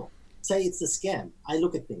of people say it's a scam, I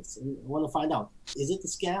look at things and want to find out, is it a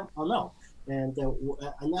scam or no? And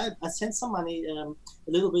I sent some money a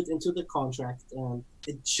little bit into the contract.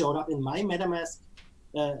 It showed up in my MetaMask.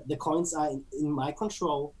 The coins are in my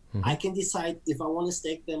control. Mm-hmm. I can decide if I want to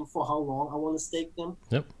stake them, for how long I want to stake them.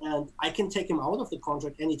 Yep. And I can take them out of the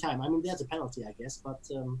contract anytime. I mean, there's a penalty, I guess, but...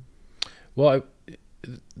 Well,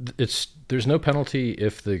 there's no penalty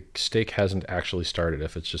if the stake hasn't actually started,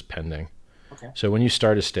 if it's just pending. Okay. So when you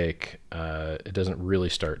start a stake, it doesn't really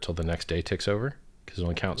start till the next day ticks over, because it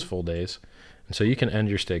only counts full days. And so you can end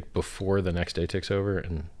your stake before the next day ticks over,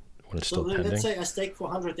 and when it's still pending. Let's say I stake for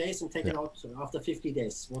 100 days and take it out after 50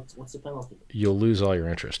 days. What's the penalty? You'll lose all your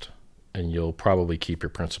interest, and you'll probably keep your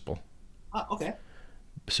principal. Ah, okay.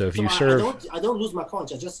 So if you serve, I don't lose my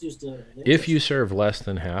coins. I just use the if you serve less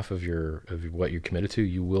than half of what you're committed to,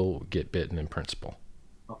 you will get bitten in principal.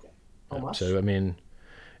 Okay. How much? So I mean,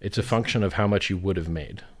 it's a function of how much you would have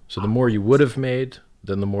made. So the more you would have made,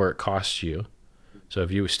 then the more it costs you. So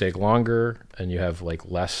if you stake longer and you have like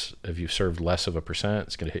less, if you've served less of a percent,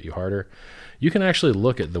 it's going to hit you harder. You can actually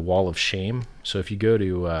look at the wall of shame. So if you go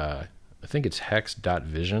to, I think it's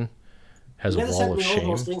hex.vision, has a wall of shame.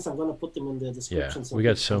 All those things. I'm going to put them in the description. Yeah, we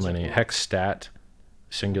got so many. Hexstat,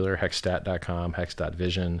 singular, hexstat.com,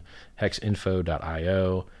 hex.vision,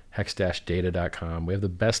 hexinfo.io, hex-data.com. We have the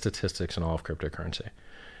best statistics in all of cryptocurrency.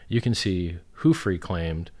 You can see who free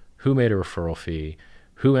claimed, who made a referral fee,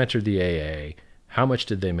 who entered the AA, how much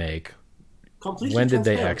did they make, completely when did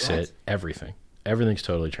they exit, right? Everything. Everything's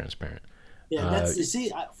totally transparent. Yeah, that's, you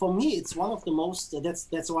see, for me, it's one of the most,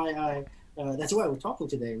 that's why we're talking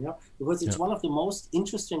today, you know, because it's one of the most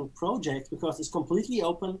interesting projects, because it's completely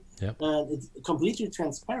open, it's completely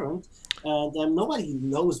transparent, and nobody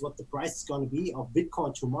knows what the price is going to be of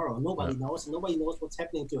Bitcoin tomorrow. Nobody knows. Nobody knows what's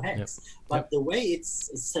happening to Hex. But the way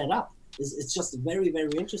it's set up it's just very,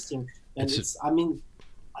 very interesting. And I mean,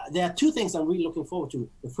 there are two things I'm really looking forward to.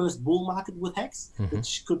 The first bull market with Hex,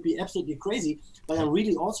 which could be absolutely crazy, but I'm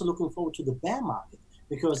really also looking forward to the bear market,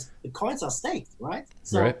 because the coins are staked, right?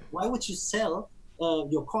 So why would you sell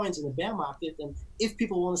your coins in the bear market? And if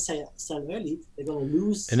people want to sell early, they're going to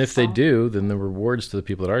lose. And if they do, then the rewards to the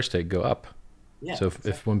people that are staked go up. Yeah, so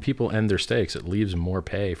if when people end their stakes, it leaves more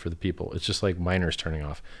pay for the people. It's just like miners turning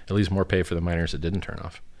off. It leaves more pay for the miners that didn't turn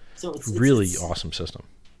off. So it's really awesome system.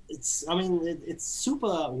 I mean, it's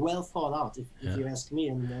super well thought out, if you ask me.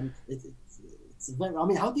 And it's very, I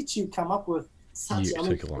mean, how did you come up with such? It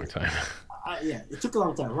took a long time. Yeah, it took a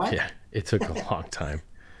long time, right? Yeah, it took a long time.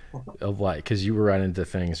 A lot, because you were running into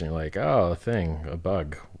things and you're like, oh, a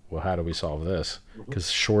bug. Well, how do we solve this? Because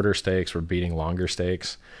shorter stakes were beating longer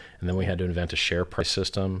stakes, and then we had to invent a share price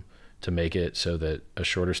system to make it so that a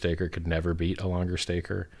shorter staker could never beat a longer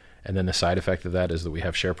staker. And then the side effect of that is that we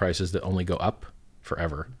have share prices that only go up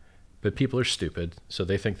forever. But people are stupid, so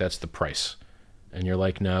they think that's the price. And you're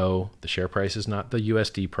like, no, the share price is not the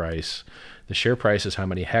USD price. The share price is how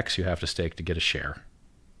many hex you have to stake to get a share.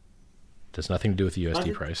 It has nothing to do with the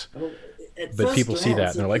USD price. But people see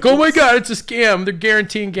that and they're like, oh my God, it's a scam. They're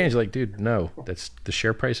guaranteeing gains. You're like, dude, no, the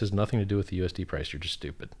share price has nothing to do with the USD price. You're just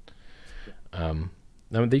stupid.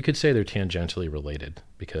 Now, you could say they're tangentially related,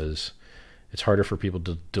 because it's harder for people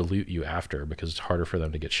to dilute you after, because it's harder for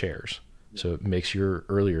them to get shares. So it makes your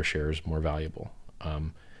earlier shares more valuable.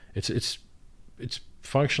 It's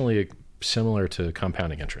functionally similar to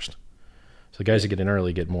compounding interest. So the guys that get in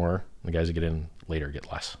early get more, and the guys that get in later get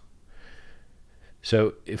less.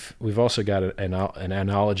 So if we've also got an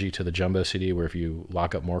analogy to the jumbo CD, where if you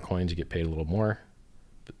lock up more coins, you get paid a little more.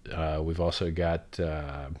 We've also got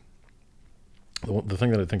the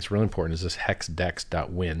thing that I think is really important is this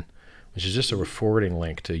hexdex.win, which is just a forwarding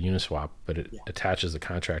link to Uniswap, but it Yeah. attaches the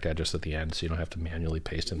contract address at the end, so you don't have to manually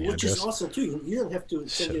paste in the Which address. is awesome too. You don't have to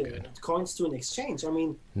send So your good. coins to an exchange. I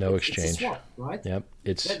mean, No it's a exchange. swap, right? Yep,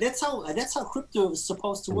 it's That's how crypto is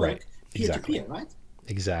supposed to work, Right. peer Exactly. to peer, right?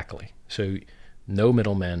 exactly. So no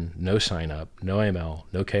middlemen, no sign up, no AML,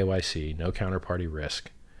 no KYC, no counterparty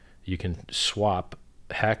risk. You can swap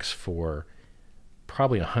Hex for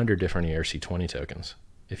probably 100 different ERC20 tokens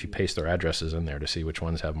if you paste their addresses in there to see which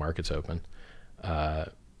ones have markets open.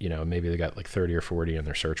 You know, maybe they got like 30 or 40 in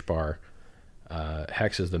their search bar.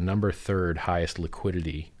 Hex is the number 3rd highest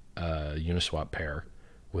liquidity Uniswap pair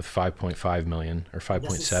with 5.5 million or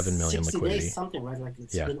 5.7 million 60 liquidity. Days, something, right? Like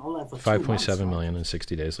it's Yeah. been online for 5.7 2 million in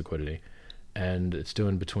 60 days liquidity, and it's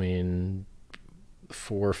doing between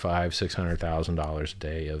 $400,000, $500,000, $600,000 a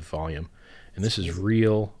day of volume. And this is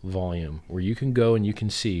real volume where you can go and you can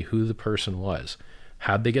see who the person was.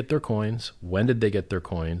 How'd they get their coins? When did they get their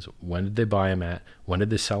coins? When did they buy them at? When did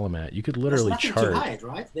they sell them at? You could There's literally nothing chart to hide,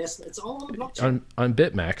 right? It's all on the blockchain. on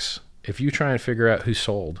BitMEX. If you try and figure out who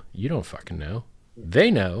sold, you don't fucking know.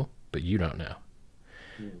 They know, but you don't know.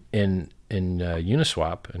 In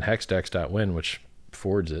Uniswap and hexdex.win, which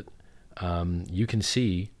forwards it, you can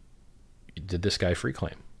see, did this guy free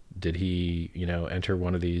claim? Did he, enter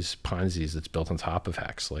one of these Ponzi's that's built on top of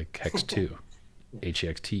Hex, like Hex 2,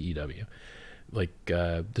 HEXTEW? Like,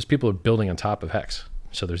 there's people are building on top of Hex.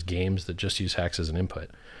 So there's games that just use Hex as an input.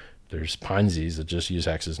 There's Ponzi's that just use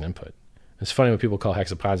Hex as an input. It's funny when people call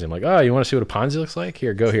Hex a Ponzi. I'm like, oh, you want to see what a Ponzi looks like?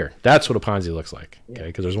 Here, go here. That's what a Ponzi looks like, okay?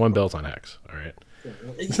 Because there's one built on Hex, all right?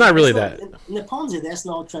 It's not really that. In the Ponzi, there's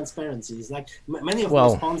no transparency. It's like many of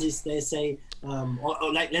Well- those Ponzi's, they say,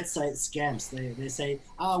 or like let's say scams. They say,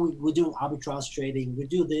 we're doing arbitrage trading. We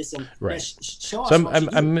do this and Right. show us So what you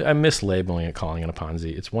do. I'm mislabeling it, calling it a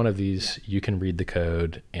Ponzi. It's one of these, you can read the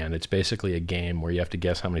code, and it's basically a game where you have to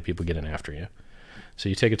guess how many people get in after you. So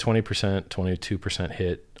you take a 20%, 22%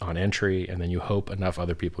 hit on entry, and then you hope enough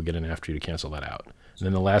other people get in after you to cancel that out. And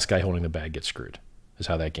then the last guy holding the bag gets screwed, is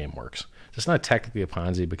how that game works. It's not technically a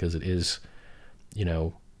Ponzi because it is,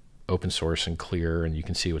 open source and clear, and you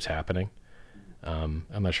can see what's happening. I'm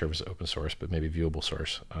not sure if it's open source, but maybe viewable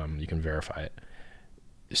source. You can verify it.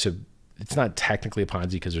 So it's not technically a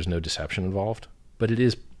Ponzi because there's no deception involved, but it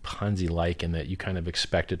is Ponzi-like in that you kind of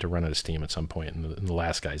expect it to run out of steam at some point, and the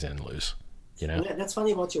last guy's in and lose. And that's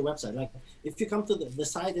funny about your website. Like if you come to the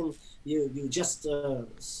site and you just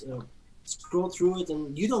scroll through it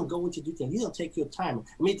and you don't go into detail, you don't take your time.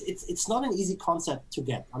 I mean, it's not an easy concept to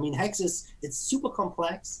get. I mean, Hex it's super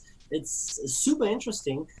complex. It's super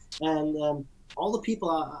interesting, and all the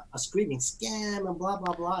people are screaming scam and blah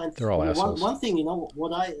blah blah. And They're all assholes. one thing,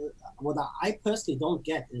 what I personally don't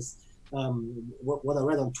get is what I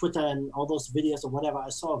read on Twitter and all those videos or whatever I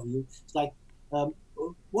saw of you. It's like,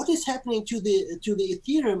 what is happening to the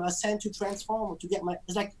Ethereum I sent to transform to get my?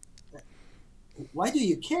 It's like, why do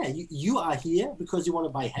you care? You are here because you want to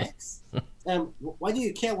buy Hex. Why do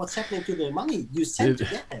you care what's happening to the money you sent to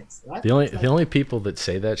get Hex? Right? The only people that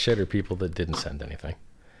say that shit are people that didn't send anything.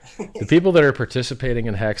 The people that are participating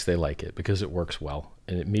in Hex, they like it because it works well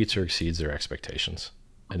and it meets or exceeds their expectations,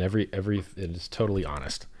 and it is totally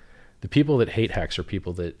honest. The people that hate Hex are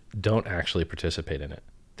people that don't actually participate in it.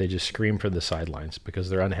 They just scream from the sidelines because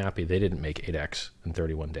they're unhappy they didn't make 8x in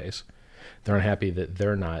 31 days. They're unhappy that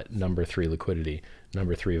they're not number 3 liquidity,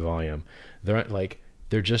 number 3 volume.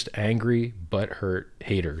 They're just angry, butthurt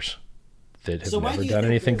haters that have never done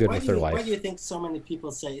anything good with their life. Why do you think so many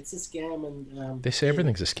people say it's a scam? And they say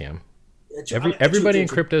everything's a scam. Everybody Everybody in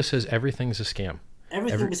crypto says everything's a scam.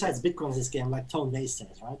 Everything besides Bitcoin is a scam, like Tone Day says,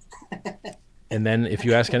 right? And then if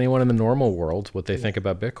you ask anyone in the normal world what they think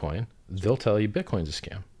about Bitcoin, they'll tell you Bitcoin's a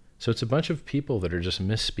scam. So it's a bunch of people that are just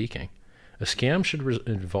misspeaking. A scam should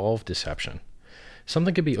involve deception.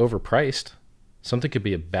 Something could be overpriced. Something could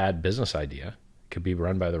be a bad business idea. It could be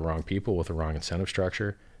run by the wrong people with the wrong incentive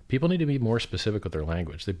structure. People need to be more specific with their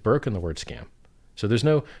language. They've broken the word scam. So there's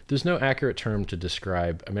no accurate term to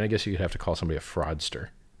describe. I mean, I guess you could have to call somebody a fraudster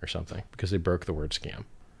or something because they broke the word scam.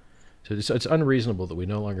 So it's unreasonable that we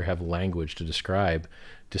no longer have language to describe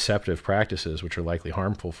deceptive practices which are likely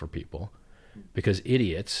harmful for people because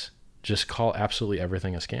idiots just call absolutely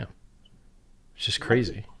everything a scam. It's just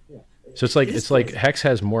crazy. Yeah. So it's like Hex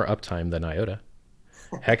has more uptime than IOTA.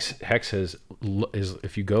 Hex is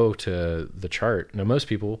if you go to the chart. Now most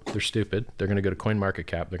people, they're stupid. They're going to go to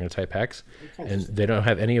CoinMarketCap. They're going to type Hex, and they don't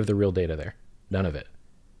have any of the real data there. None of it.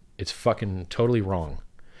 It's fucking totally wrong.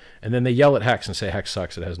 And then they yell at Hex and say Hex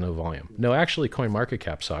sucks. It has no volume. No, actually,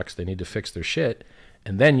 CoinMarketCap sucks. They need to fix their shit,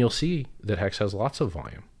 and then you'll see that Hex has lots of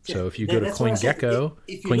volume. So if you go to CoinGecko,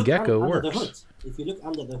 CoinGecko works. if you look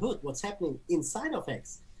under the hood, what's happening inside of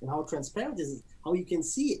Hex and how transparent is it, how you can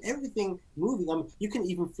see everything moving. I mean, you can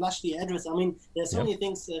even flash the address. I mean, there's so many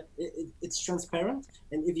things. It's transparent.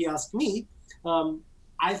 And if you ask me,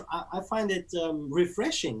 I find it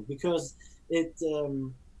refreshing because it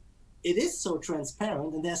is so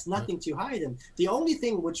transparent and there's nothing to hide. And the only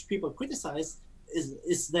thing which people criticize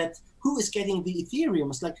is that who is getting the Ethereum?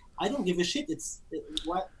 It's like, I don't give a shit. It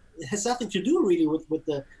has nothing to do really with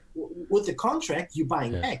the contract. You're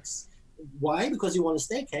buying Hex. Why? Because you want to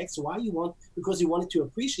stake Hex. Why? Because you wanted to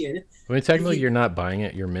appreciate it. I mean, technically, you're not buying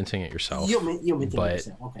it; you're minting it yourself. You're minting it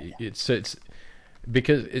yourself. Okay, yeah. It's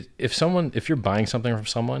because if you're buying something from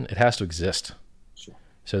someone, it has to exist. Sure.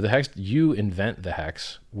 So the Hex, you invent the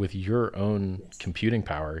Hex with your own computing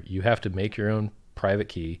power. You have to make your own private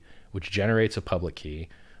key, which generates a public key,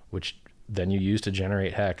 which then you use to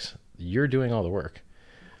generate Hex. You're doing all the work.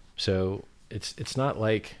 So it's not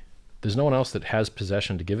like there's no one else that has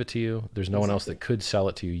possession to give it to you. There's no one else that could sell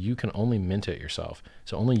it to you. You can only mint it yourself.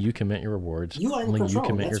 So only you can mint your rewards. You are in only control. you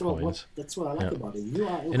can mint That's your coins. That's what I like about it. You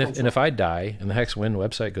are in and control. if I die and the HexWin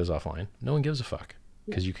website goes offline, no one gives a fuck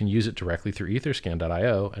because you can use it directly through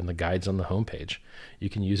etherscan.io and the guides on the homepage. You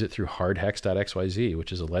can use it through hardhex.xyz,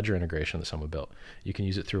 which is a ledger integration that someone built. You can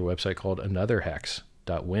use it through a website called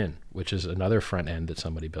anotherhex.win, which is another front end that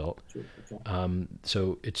somebody built. Okay.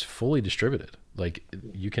 So it's fully distributed. Like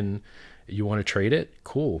you want to trade it?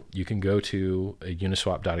 Cool. You can go to a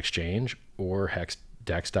uniswap.exchange or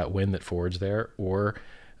hexdex.win that forwards there, or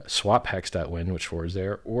swaphex.win, which forwards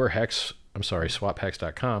there, or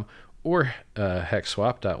swaphex.com, or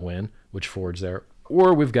hexswap.win, which forwards there,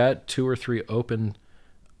 or we've got 2 or 3 open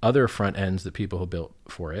other front ends that people have built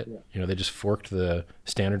for it. You know, they just forked the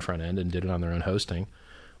standard front end and did it on their own hosting,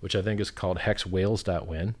 which I think is called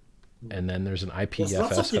hexwhales.win. And then there's an IPFS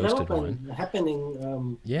hosted one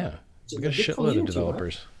happening. We got a shitload of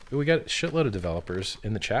developers. Right? We got a shitload of developers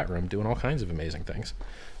in the chat room doing all kinds of amazing things.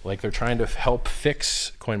 Like they're trying to help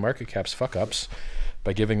fix CoinMarketCap's fuck ups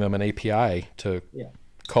by giving them an API to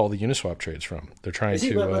call the Uniswap trades from. They're trying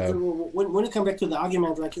to. But when you come back to the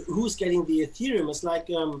argument, like who's getting the Ethereum, it's like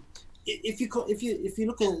if you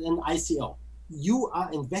look at an ICO, you are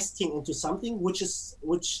investing into something which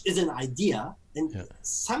is an idea, and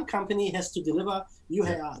some company has to deliver. You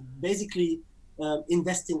are basically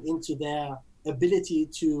investing into their ability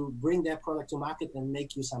to bring their product to market and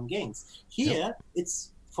make you some gains. Here,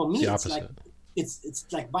 it's for me, it's like it's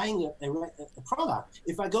like buying a product.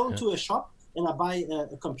 If I go into a shop and I buy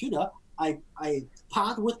a computer, I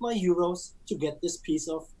part with my euros to get this piece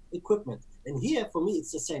of equipment. And here, for me,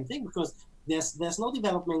 it's the same thing because there's no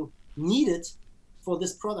development needed for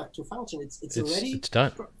this product to function. It's already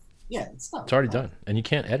done. It's done. It's already done, and you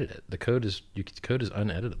can't edit it. The code is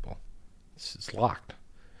uneditable. It's locked.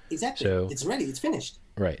 Exactly. So, it's ready. It's finished.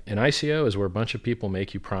 Right. An ICO is where a bunch of people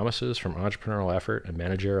make you promises from entrepreneurial effort and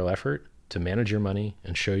managerial effort to manage your money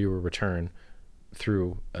and show you a return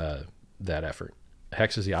through that effort.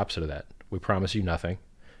 Hex is the opposite of that. We promise you nothing.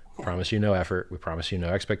 We promise you no effort. We promise you no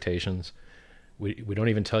expectations. We don't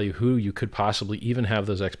even tell you who you could possibly even have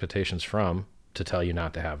those expectations from to tell you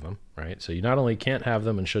not to have them, right? So you not only can't have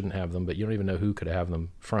them and shouldn't have them, but you don't even know who could have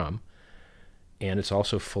them from. And it's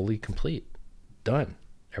also fully complete. Done.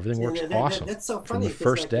 Everything works awesome. That's so from funny. the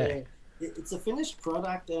first day. It's a finished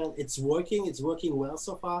product and it's working. It's working well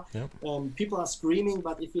so far. Yep. People are screaming,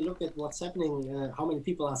 but if you look at what's happening, how many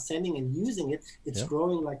people are sending and using it, it's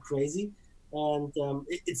growing like crazy. And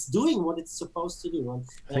it's doing what it's supposed to do.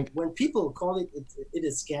 And when people call it a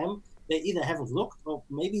scam, they either haven't looked or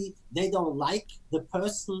maybe they don't like the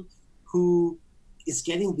person who is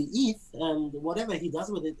getting the ETH and whatever he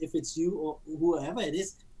does with it, if it's you or whoever it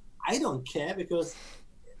is, I don't care because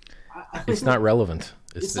it's not relevant.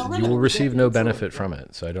 It's you not will relevant. receive no benefit from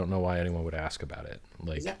it. So I don't know why anyone would ask about it.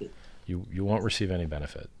 Like exactly. You won't receive any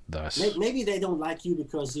benefit. Thus, maybe they don't like you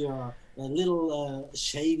because you're a little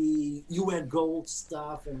shady. You wear gold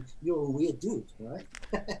stuff and you're a weird dude, right?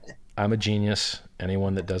 I'm a genius.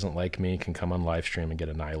 Anyone that doesn't like me can come on live stream and get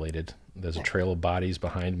annihilated. There's a trail of bodies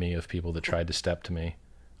behind me of people that tried to step to me.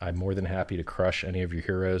 I'm more than happy to crush any of your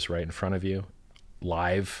heroes right in front of you,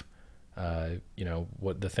 live. You know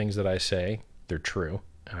what the things that I say, they're true,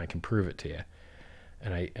 and I can prove it to you.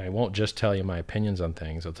 And I won't just tell you my opinions on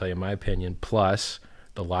things. I'll tell you my opinion plus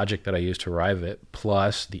the logic that I used to arrive at it,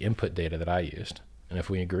 plus the input data that I used. And if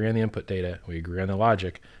we agree on the input data, we agree on the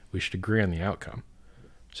logic, we should agree on the outcome.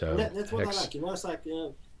 So that's what I like. You know, it's like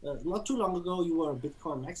not too long ago you were a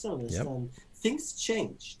Bitcoin maximalist, and things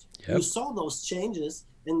changed. You saw those changes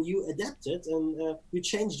and you adapted and you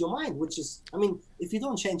changed your mind, which is, I mean, if you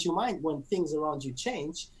don't change your mind when things around you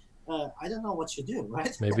change, I don't know what you're doing,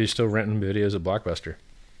 right? Maybe you're still renting videos at Blockbuster.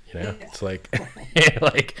 You know, Yeah. it's like,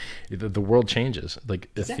 like the world changes. Like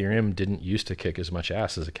Exactly. Ethereum didn't used to kick as much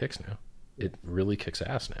ass as it kicks now. It really kicks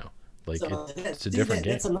ass now. Like So it's a see, different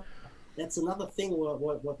game. that's another thing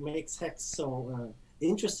what makes Hex so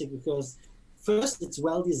interesting, because first it's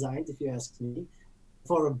well designed, if you ask me,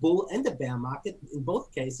 for a bull and a bear market in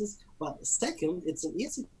both cases. But second, it's an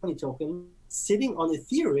ERC20 token sitting on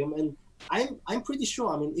Ethereum, and I'm pretty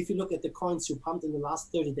sure. I mean, if you look at the coins you pumped in the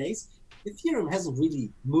last 30 days, Ethereum hasn't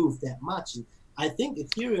really moved that much. I think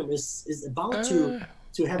Ethereum is about to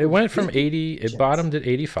have. It went from 80. It chance. bottomed at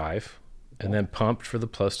 85, and then pumped for the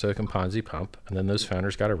plus token Ponzi pump, and then those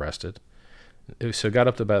founders got arrested. So it got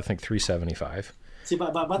up to about, I think, 375. See,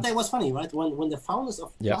 but that was funny, right? When the founders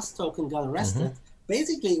of Plus Token got arrested,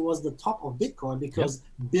 basically it was the top of Bitcoin, because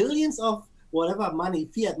billions of whatever money,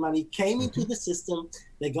 fiat money, came into the system.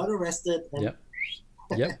 They got arrested. And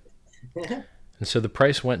Yep. And so the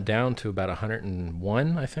price went down to about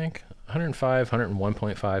 101, I think, 105,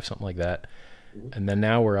 101.5, something like that. And then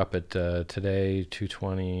now we're up at today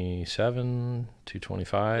 227,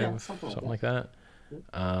 225, something like that.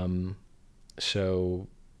 So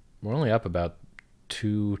we're only up about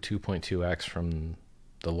 2.2x from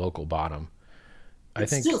the local bottom.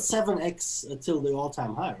 It's still 7x till the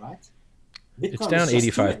all-time high, right? Bitcoin it's down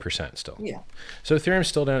 85% still. Yeah. So Ethereum's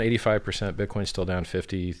still down 85%. Bitcoin's still down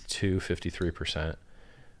 52, 53%.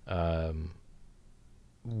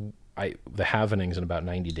 The halvening's in about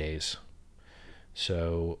 90 days.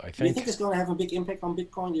 So I think. Do you think it's going to have a big impact on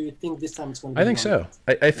Bitcoin? Do you think this time it's going to be? I think so.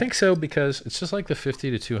 I think so, because it's just like the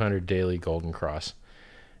 50 to 200 daily golden cross.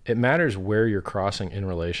 It matters where you're crossing in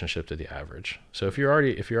relationship to the average. So if you're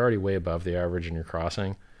already way above the average and you're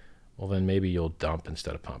crossing, well, then maybe you'll dump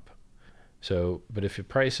instead of pump. So, but if your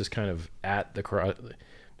price is kind of at the cross,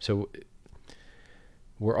 so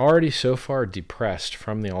we're already so far depressed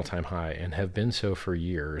from the all-time high, and have been so for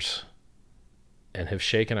years, and have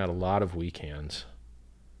shaken out a lot of weak hands,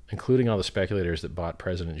 including all the speculators that bought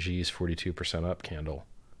President Xi's 42% up candle,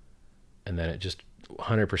 and then it just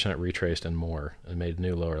 100% retraced and more and made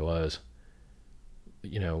new lower lows.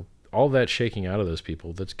 You know, all that shaking out of those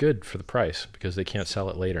people, that's good for the price, because they can't sell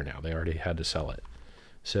it later now. They already had to sell it.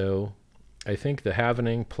 So I think the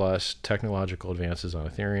halvening plus technological advances on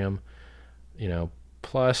Ethereum, you know,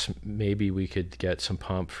 plus maybe we could get some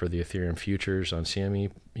pump for the Ethereum futures on CME,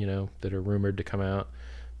 you know, that are rumored to come out.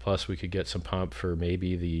 Plus we could get some pump for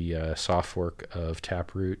maybe the soft fork of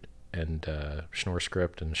Taproot and Schnorr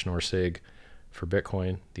Script and Schnorr Sig for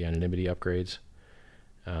Bitcoin, the anonymity upgrades.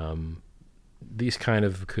 These kind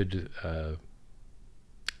of could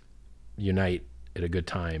unite at a good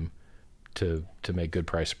time to make good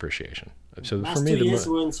price appreciation. So last for me, 2 years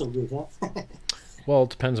weren't so good, huh? Well,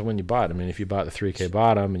 it depends on when you bought. I mean, if you bought the 3K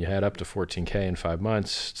bottom and you had up to 14K in 5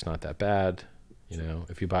 months, it's not that bad. You know,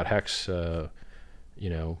 if you bought Hex, you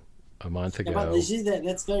know, a month ago. Yeah, but you see,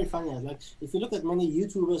 that's very funny. Like, if you look at many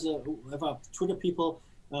YouTubers, whoever, Twitter people,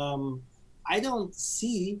 I don't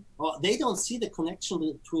see, or they don't see the connection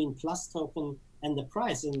between Plus Token and the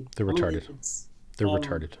price. And they're retarded. They're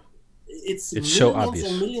retarded. It's so obvious.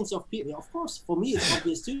 And millions of people. Of course, for me, it's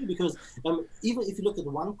obvious too, because even if you look at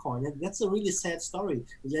OneCoin, and that's a really sad story.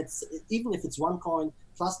 Even if it's OneCoin,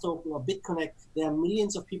 Plus Token, or BitConnect, there are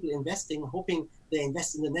millions of people investing, hoping they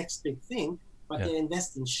invest in the next big thing, but they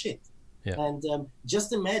invest in shit. Yeah. And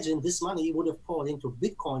just imagine this money would have poured into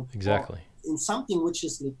Bitcoin. Exactly. In something which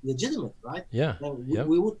is legitimate, right? Yeah.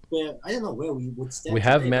 We would. I don't know where we would stand. We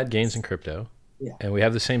have mad gains in crypto. Yeah. And we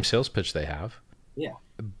have the same sales pitch they have. Yeah.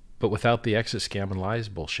 But without the exit scam and lies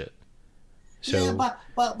bullshit. So, yeah,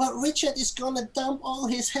 but Richard is gonna dump all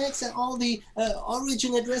his Hex and all the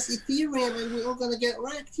origin address Ethereum, and we're all gonna get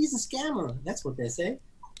wrecked. He's a scammer. That's what they say.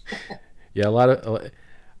 Yeah,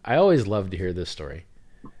 I always love to hear this story.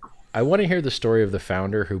 I want to hear the story of the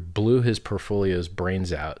founder who blew his portfolio's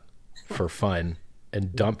brains out for fun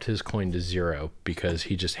and dumped his coin to zero because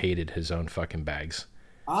he just hated his own fucking bags.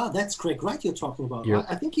 Ah, that's Craig Wright you're talking about. Right?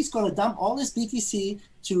 I think he's going to dump all his BTC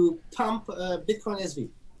to pump Bitcoin SV.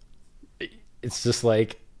 It's just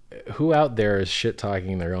like, who out there is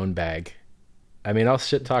shit-talking their own bag? I mean, I'll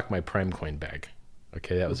shit-talk my Primecoin bag.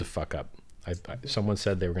 Okay, that was a fuck up. Someone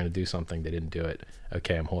said they were going to do something. They didn't do it.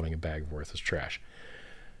 Okay, I'm holding a bag of worthless trash.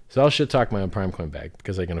 So I'll shit-talk my own Primecoin bag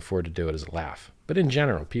because I can afford to do it as a laugh. But in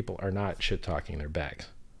general, people are not shit-talking their bags.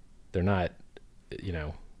 They're not, you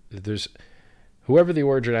know, there's... Whoever the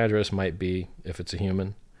origin address might be, if it's a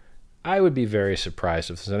human, I would be very surprised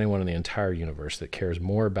if there's anyone in the entire universe that cares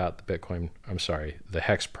more about the Bitcoin, the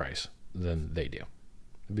Hex price than they do.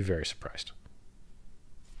 I'd be very surprised.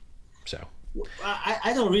 So,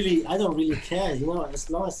 I don't really care, you know, as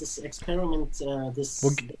long as this experiment, Well, this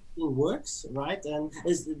thing works, right? And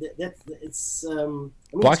it's, I mean, it's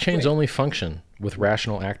blockchains great. only function with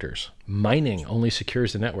rational actors. Mining only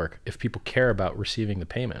secures the network if people care about receiving the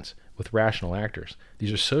payments with rational actors.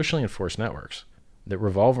 These are socially enforced networks that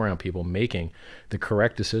revolve around people making the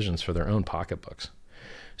correct decisions for their own pocketbooks.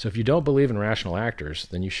 So if you don't believe in rational actors,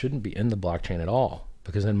 then you shouldn't be in the blockchain at all,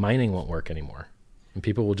 because then mining won't work anymore. And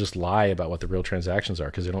people will just lie about what the real transactions are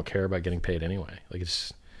because they don't care about getting paid anyway. Like,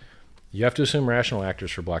 it's, you have to assume rational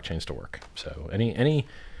actors for blockchains to work. So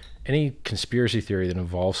any conspiracy theory that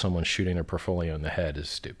involves someone shooting their portfolio in the head is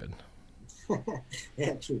stupid.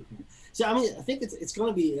 Yeah, true. So I mean, I think it's going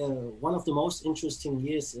to be one of the most interesting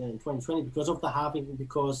years in 2020 because of the halving.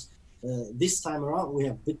 Because this time around we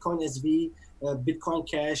have Bitcoin SV, Bitcoin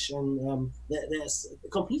Cash, and there's a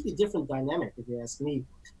completely different dynamic, if you ask me,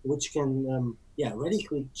 which can yeah,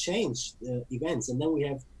 radically change events. And then we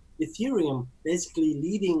have Ethereum basically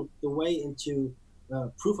leading the way into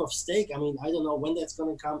proof of stake. I mean, I don't know when that's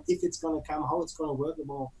going to come, if it's going to come, how it's going to work.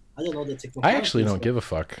 Well, I don't know the I actually technicalities, don't give a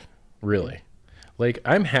fuck, really. Like,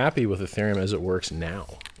 I'm happy with Ethereum as it works now.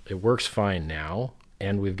 It works fine now,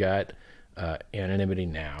 and we've got anonymity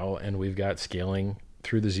now, and we've got scaling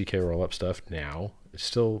through the ZK rollup stuff now. It's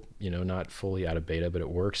still, you know, not fully out of beta, but it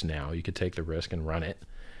works now. You could take the risk and run it.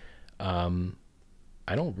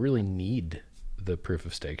 I don't really need the proof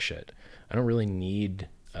of stake shit. I don't really need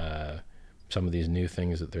some of these new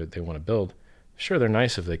things that they want to build. Sure, they're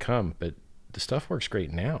nice if they come, but the stuff works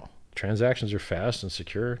great now. Transactions are fast and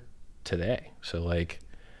secure today. So, like,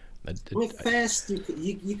 I mean, fast,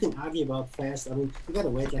 you can argue about fast. I mean, you got to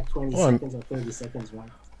wait like 20 well, seconds or 30 seconds, right?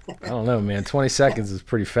 I don't know, man. 20 seconds is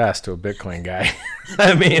pretty fast to a Bitcoin guy.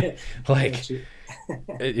 I mean, like,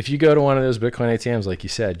 if you go to one of those Bitcoin ATMs, like you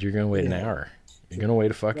said, you're going to wait an hour. You're going to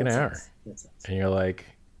wait a fucking hour. And you're like,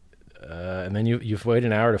 and then you've waited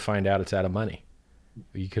an hour to find out it's out of money.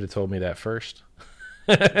 You could have told me that first.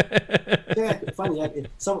 Yeah, funny. Like,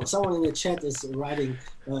 someone in the chat is writing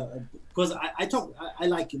because I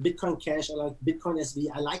like Bitcoin Cash, I like Bitcoin SV,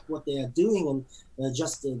 I like what they are doing and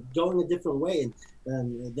just going a different way.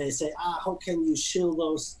 And they say, how can you shill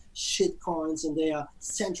those shit coins and they are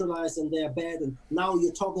centralized and they are bad? And now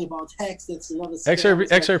you're talking about hacks. That's another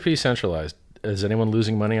XRP centralized. Is anyone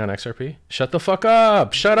losing money on XRP? Shut the fuck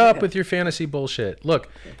up. Shut up with your fantasy bullshit. Look,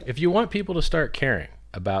 if you want people to start caring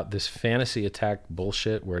about this fantasy attack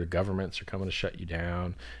bullshit where the governments are coming to shut you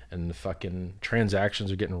down and the fucking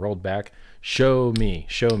transactions are getting rolled back, show me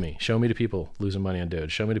the people losing money on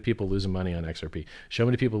Doge. Show me the people losing money on XRP. Show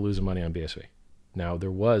me the people losing money on BSV. Now,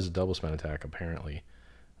 there was a double spend attack apparently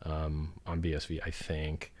on BSV, I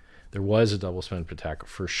think. There was a double spend attack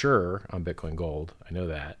for sure on Bitcoin Gold. I know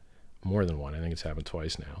that. More than one. I think it's happened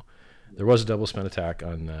twice now. There was a double spend attack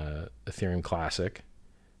on Ethereum Classic,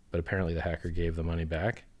 but apparently the hacker gave the money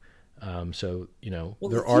back. So, you know, well,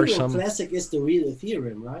 there the are Ethereum some... Classic is the real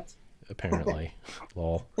Ethereum, right? Apparently.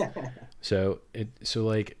 Lol. So,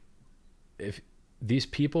 like, if these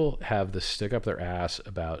people have the stick up their ass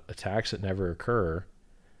about attacks that never occur,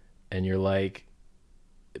 and you're like,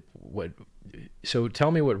 what? So tell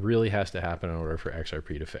me what really has to happen in order for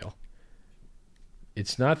XRP to fail.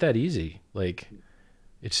 It's not that easy. Like,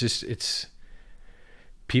 it's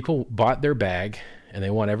people bought their bag and they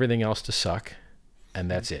want everything else to suck, and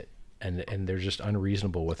that's it. And they're just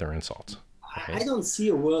unreasonable with their insults. Okay? I don't see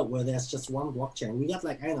a world where there's just one blockchain. We got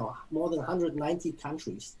like, I don't know, more than 190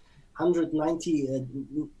 countries, 190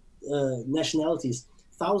 nationalities,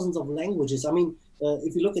 thousands of languages. I mean,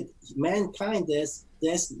 if you look at mankind, there's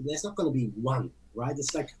not going to be one, right?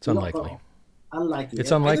 It's like, it's unlikely. Unlikely.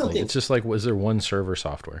 It's unlikely. It's just like, is there one server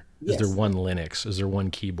software? Yes. Is there one Linux? Is there one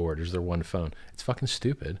keyboard? Is there one phone? It's fucking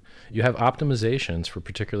stupid. You have optimizations for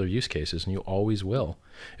particular use cases, and you always will.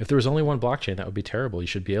 If there was only one blockchain, that would be terrible. You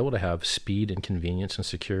should be able to have speed and convenience and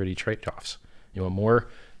security trade-offs. You want more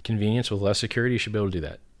convenience with less security, you should be able to do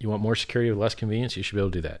that. You want more security with less convenience, you should be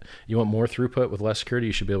able to do that. You want more throughput with less security,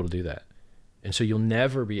 you should be able to do that. And so you'll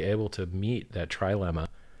never be able to meet that trilemma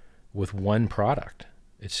with one product.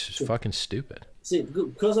 It's just fucking stupid. See,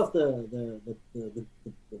 because of the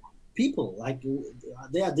people, like,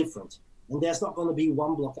 they are different, and there's not going to be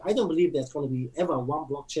one block. I don't believe there's going to be ever one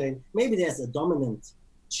blockchain. Maybe there's a dominant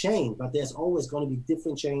chain, but there's always going to be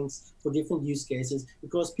different chains for different use cases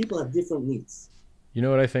because people have different needs. You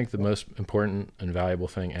know what I think the most important and valuable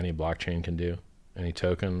thing any blockchain can do, any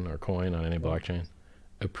token or coin on any blockchain?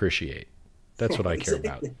 Appreciate. That's what I care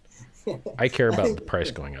about. I care about the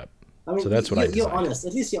price going up. I mean, So that's what I you're designed. honest.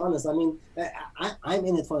 At least you're honest. I mean, I'm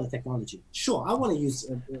in it for the technology. Sure, I want to use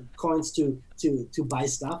coins to buy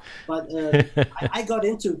stuff, but I got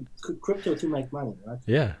into crypto to make money, right?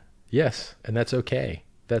 Yeah. Yes. And that's okay.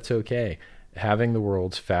 That's okay. Having the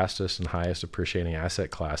world's fastest and highest appreciating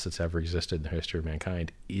asset class that's ever existed in the history of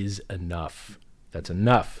mankind is enough. That's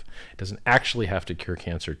enough. It doesn't actually have to cure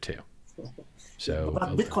cancer too. So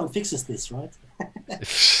But Bitcoin fixes this, right?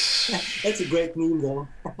 That's a great meme, though.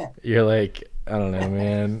 you're like, I don't know,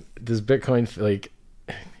 man. Does Bitcoin like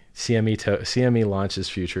CME launches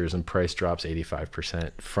futures and price drops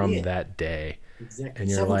 85% from Yeah, that day, exactly. and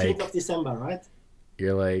you're 17th of like, December, right?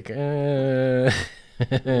 you're like, Yeah,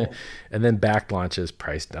 and then back launches,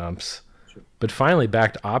 price dumps. true. But finally,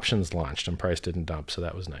 backed options launched and price didn't dump, so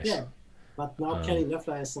that was nice. Yeah, but now Kelly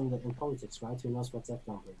Loeffler is in politics, right? Who knows what's that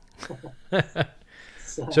going to bring?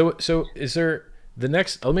 So, So is there the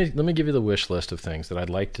next? Let me give you the wish list of things that I'd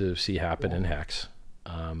like to see happen in Hex.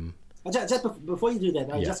 just before you do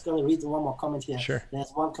that, I'm Yeah. just going to read one more comment here. Sure. There's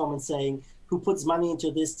one comment saying, "Who puts money into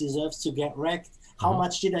this deserves to get wrecked." How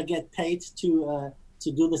much did I get paid to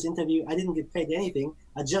do this interview? I didn't get paid anything.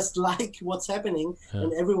 I just like what's happening,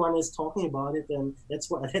 and everyone is talking about it, and that's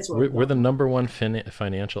what We're the number one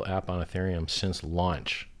financial app on Ethereum since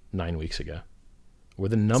launch 9 weeks ago. We're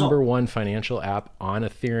the number one financial app on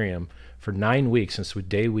Ethereum for 9 weeks since the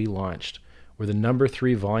day we launched. We're the number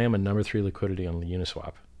 3 volume and number 3 liquidity on the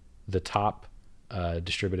Uniswap, the top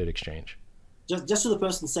distributed exchange. Just to the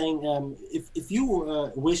person saying, if you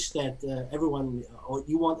wish that everyone, or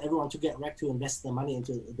you want everyone to get wrecked to invest their money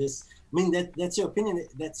into this, I mean, that's your opinion.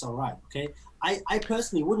 That's all right. Okay. I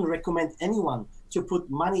personally wouldn't recommend anyone to put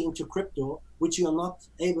money into crypto, which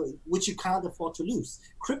which you can't afford to lose.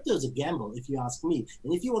 Crypto is a gamble, if you ask me.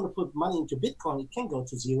 And if you want to put money into Bitcoin, it can go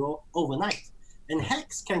to zero overnight, and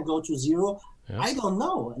Hex can go to zero. Yeah. I don't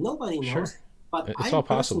know. Nobody knows. Sure. But It's all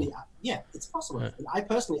possible. Yeah, it's possible. Yeah.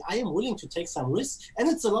 And I am willing to take some risks, and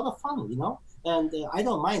it's a lot of fun, you know. And I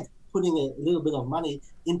don't mind putting a little bit of money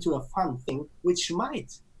into a fun thing, which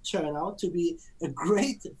might turn out to be a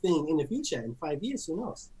great thing in the future. In 5 years, who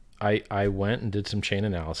knows? I went and did some chain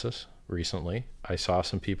analysis recently. I saw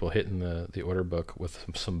some people hitting the order book with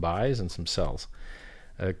some buys and some sells.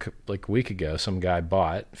 Like a week ago, some guy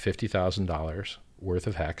bought $50,000 worth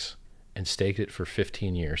of Hex and staked it for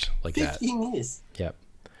 15 years like 15 years. Yep.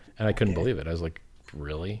 And I couldn't believe it. I was like,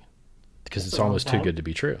 really? Because That's it's a long almost too time. good to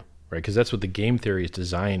be true, right? Because that's what the game theory is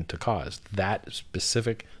designed to cause, that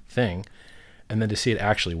specific thing. And then to see it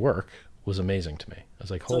actually work was amazing to me. I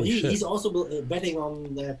was like, So holy shit. he's also betting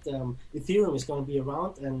on that Ethereum is going to be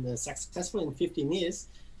around and successful in 15 years.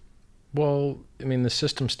 Well, I mean, the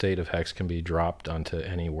system state of Hex can be dropped onto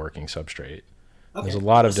any working substrate. Okay. There's a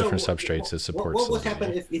lot of So different substrates that support What would Solidity.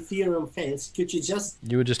 happen if Ethereum fails? Could you just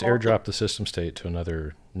You would just fork airdrop the system state to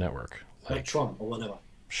another network. like Tron or whatever?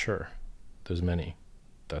 Sure, there's many.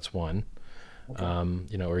 That's one.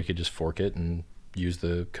 Okay. Or you could just fork it and use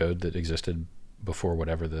the code that existed before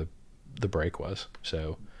whatever the break was.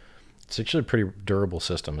 So it's actually a pretty durable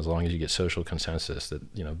system as long as you get social consensus that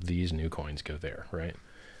these new coins go there, right?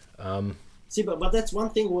 See, but that's one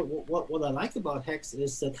thing. What I like about Hex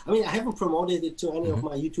is that, I mean, I haven't promoted it to any of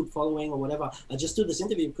my YouTube following or whatever. I just do this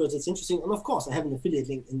interview because it's interesting, and of course, I have an affiliate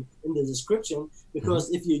link in the description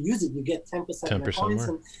because if you use it, you get 10% 10% points.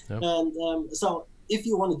 more. Yep. And so, if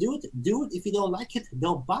you want to do it, do it. If you don't like it,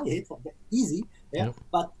 don't buy it. Easy. Yeah. Yep.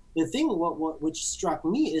 But the thing which struck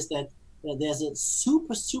me is that there's a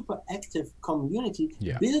super active community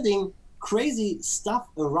Yeah. building crazy stuff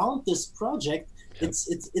around this project. Yep.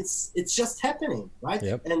 It's just happening, right?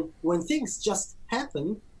 Yep. And when things just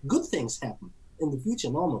happen, good things happen in the future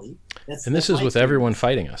normally. And this that's is my with experience. everyone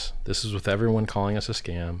fighting us. This is with everyone calling us a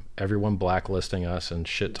scam, everyone blacklisting us and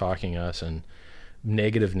shit talking us and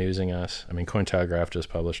negative newsing us. I mean, Cointelegraph just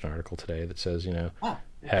published an article today that says,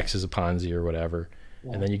 Hex is a Ponzi or whatever.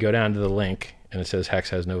 Yeah. And then you go down to the link and it says Hex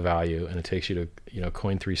has no value, and it takes you to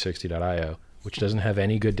coin360.io, which doesn't have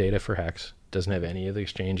any good data for Hex, doesn't have any of the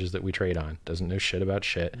exchanges that we trade on, doesn't know shit about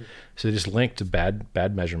shit. So they just link to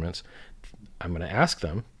bad measurements. I'm going to ask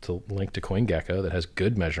them to link to CoinGecko that has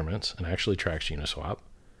good measurements and actually tracks Uniswap,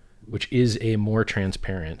 which is a more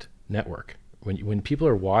transparent network. When people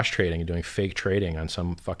are wash trading and doing fake trading on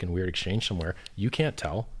some fucking weird exchange somewhere, you can't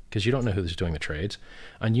tell because you don't know who's doing the trades.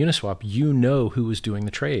 On Uniswap, you know who is doing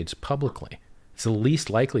the trades publicly. It's the least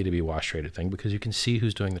likely to be a wash traded thing because you can see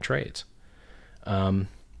who's doing the trades.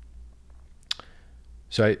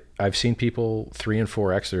 So I've seen people 3 and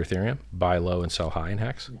 4x their Ethereum, buy low and sell high in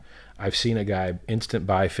Hex. I've seen a guy instant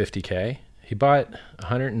buy 50K. He bought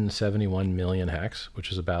 171 million hex,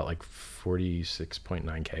 which is about like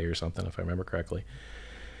 46.9K or something, if I remember correctly.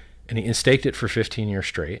 And he staked it for 15 years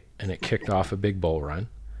straight, and it kicked off a big bull run.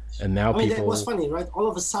 And now people. That was funny, right? All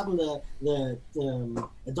of a sudden, the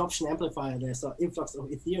adoption amplifier, there's an influx of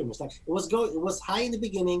Ethereum. It's like it was high in the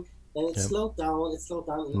beginning, and it slowed down,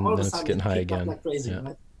 and all of a sudden it's getting high again. Like crazy,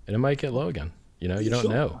 right? And it might get low again. You know, you don't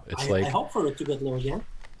know. It's I hope for it to get low again.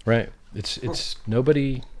 Right. It's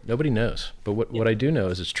nobody knows. But what I do know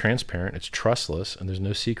is it's transparent, it's trustless, and there's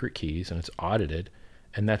no secret keys, and it's audited,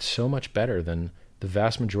 and that's so much better than the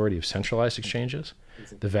vast majority of centralized exchanges.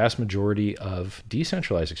 The vast majority of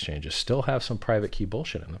decentralized exchanges still have some private key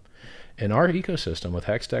bullshit in them. In our ecosystem with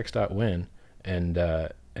hexdex.win and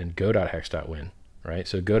go.hex.win, right?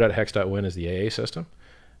 So go.hex.win is the AA system.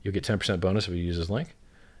 You'll get 10% bonus if you use this link.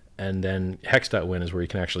 And then hex.win is where you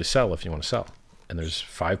can actually sell if you want to sell. And there's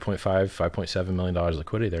 $5.7 million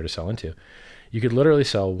liquidity there to sell into. You could literally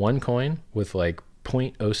sell one coin with like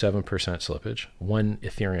 0.07% slippage, one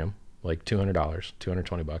Ethereum, like $200,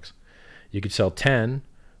 220 bucks. You could sell 10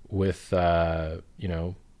 with,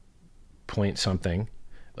 point something.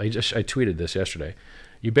 I tweeted this yesterday.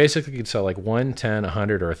 You basically could sell like 1, 10,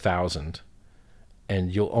 100, or 1,000,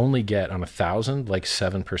 and you'll only get on 1,000 like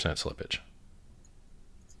 7% slippage.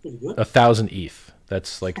 Pretty good. 1,000 ETH.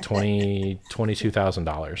 That's like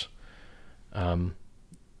 $22,000.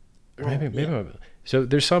 Maybe. So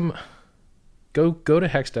there's some. Go to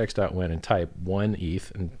hexdex.win and type 1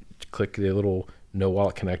 ETH and click the little no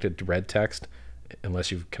wallet connected red text,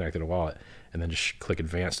 unless you've connected a wallet, and then just click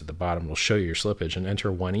advanced at the bottom. It'll show you your slippage, and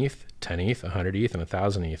enter 1 ETH, 10 ETH, 100 ETH, and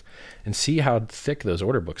 1,000 ETH, and see how thick those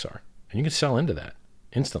order books are. And you can sell into that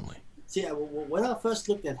instantly. See, when I first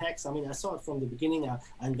looked at Hex, I mean, I saw it from the beginning. I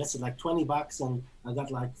invested like 20 bucks, and I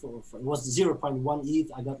got like, it was 0.1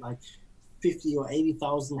 ETH. I got like 50 or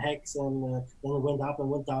 80,000 Hex, and then it went up and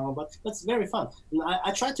went down. But that's very fun. And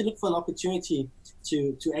I tried to look for an opportunity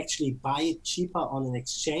to actually buy it cheaper on an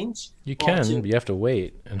exchange. You can, you have to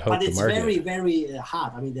wait and hope the market. But it's very, very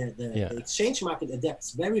hard. I mean, the exchange market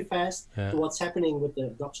adapts very fast to what's happening with the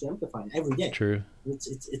adoption amplifier every day. True.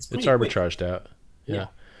 It's arbitraged quick. out. Yeah.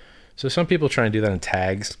 So some people try and do that in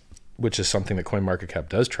tags, which is something that CoinMarketCap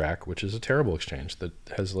does track, which is a terrible exchange that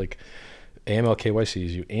has like AML KYCs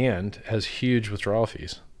you and has huge withdrawal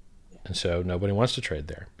fees. And so nobody wants to trade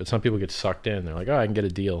there. But some people get sucked in. They're like, oh, I can get a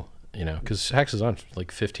deal, because Hex is on like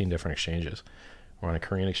 15 different exchanges. We're on a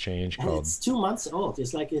Korean exchange called... It's 2 months old.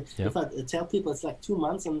 It's like, if I tell people it's like 2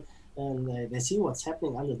 months and they see what's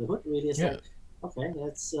happening under the hood, really, it's like, okay,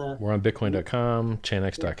 that's... We're on Bitcoin.com,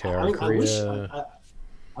 Chainx.kr, Korea.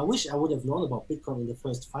 I wish I would have known about Bitcoin in the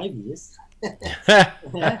first 5 years.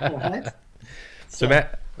 Right? So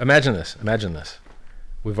imagine this.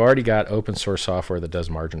 We've already got open source software that does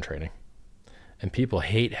margin trading. And people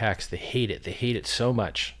hate Hex. They hate it. They hate it so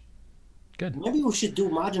much. Good. Maybe we should do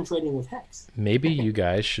margin trading with Hex. Maybe you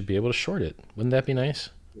guys should be able to short it. Wouldn't that be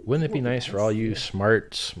nice? Wouldn't it be nice for all you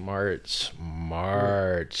smart, so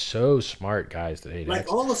smart guys that hate Hex? Like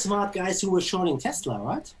all the smart guys who were shorting Tesla,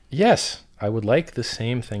 right? Yes. I would like the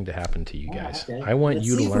same thing to happen to you guys. Okay. I want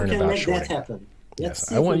you to learn about shorting. That happen.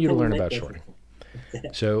 Yes, I want you to learn about shorting.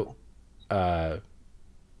 So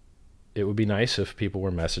it would be nice if people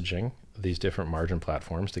were messaging these different margin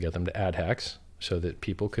platforms to get them to add Hex so that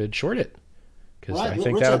people could short it. Because I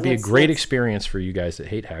think that would be a great experience for you guys that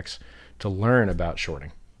hate Hex to learn about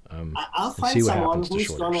shorting. I'll find someone who's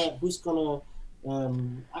gonna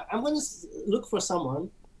I'm gonna look for someone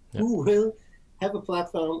who will have a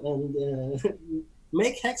platform and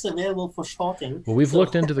make Hex available for shorting. Well, we've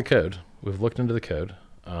looked into the code.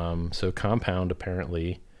 So Compound,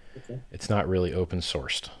 apparently, it's not really open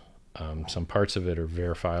sourced. Some parts of it are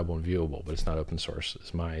verifiable and viewable, but it's not open source,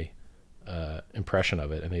 is my impression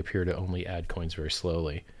of it. And they appear to only add coins very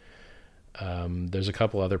slowly. There's a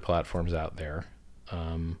couple other platforms out there.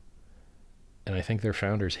 And I think their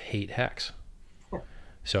founders hate Hex.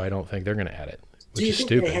 So I don't think they're going to add it. Do you think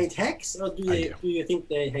they hate Hex, or do you think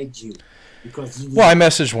they hate you? Because well, I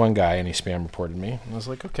messaged one guy and he spam reported me, and I was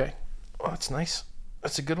like, okay, well, that's nice.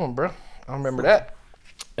 That's a good one, bro. I'll remember that.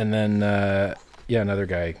 And then, another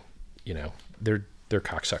guy, they're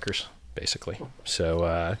cocksuckers, basically. So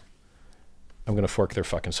I'm going to fork their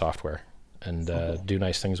fucking software and do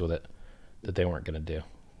nice things with it that they weren't going to do.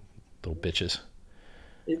 Little bitches.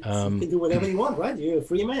 You can do whatever you want, right? You're a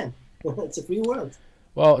free man. It's a free world.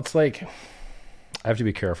 Well, it's like... I have to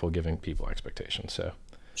be careful giving people expectations. So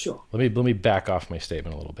sure. Let me back off my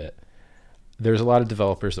statement a little bit. There's a lot of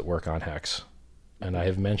developers that work on Hex, and I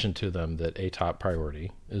have mentioned to them that a top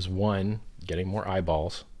priority is, one, getting more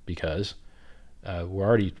eyeballs, because we're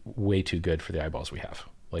already way too good for the eyeballs we have.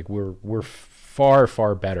 Like we're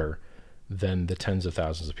far better than the tens of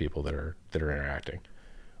thousands of people that are interacting.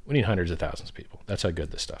 We need hundreds of thousands of people. That's how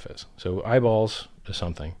good this stuff is. So eyeballs is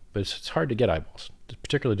something, but it's hard to get eyeballs.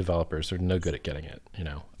 Particularly developers, they're no good at getting it.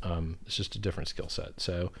 It's just a different skill set.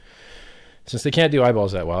 So since they can't do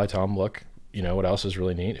eyeballs that well, I tell them, look, what else is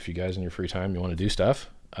really neat? If you guys in your free time you want to do stuff,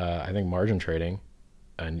 I think margin trading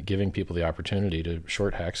and giving people the opportunity to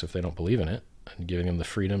short hex if they don't believe in it, and giving them the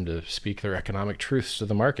freedom to speak their economic truths to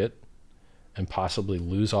the market and possibly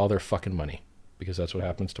lose all their fucking money, because that's what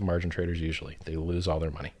happens to margin traders usually. They lose all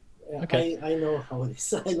their money. Yeah, okay. I know how it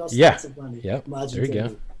is. I lost lots of money. Yeah. There you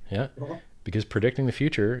go. Yeah. Because predicting the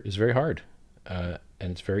future is very hard, and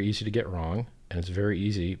it's very easy to get wrong, and it's very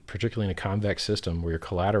easy, particularly in a convex system where your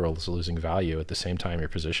collateral is losing value at the same time your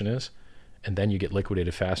position is, and then you get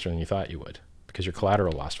liquidated faster than you thought you would because your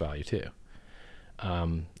collateral lost value too.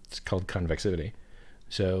 It's called convexity.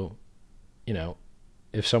 So,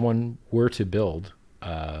 if someone were to build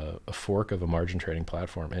a fork of a margin trading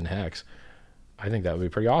platform in Hex, I think that would be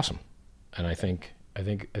pretty awesome. And I think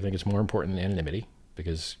it's more important than anonymity,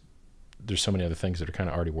 because there's so many other things that are kind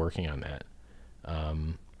of already working on that.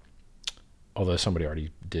 Although somebody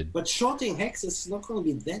already did. But shorting Hex is not going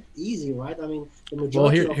to be that easy, right? I mean, the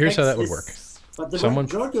majority of here's Hex how that would work. But the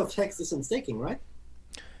majority of Hex is in staking, right?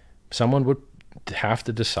 Someone would have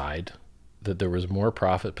to decide that there was more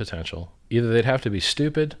profit potential. Either they'd have to be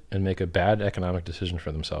stupid and make a bad economic decision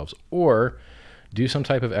for themselves, or do some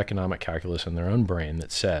type of economic calculus in their own brain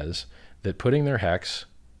that says that putting their Hex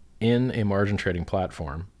in a margin trading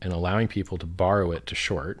platform and allowing people to borrow it to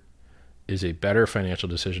short is a better financial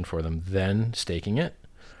decision for them than staking it,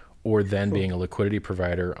 or then being a liquidity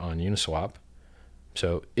provider on Uniswap.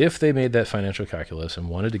 So if they made that financial calculus and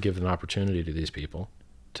wanted to give an opportunity to these people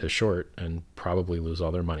to short and probably lose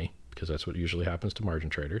all their money, because that's what usually happens to margin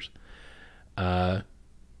traders, and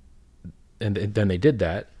then they did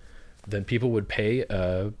that, then people would pay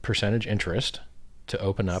a percentage interest to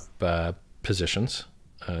open up positions,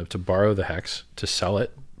 to borrow the Hex, to sell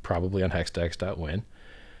it probably on hexdex.win,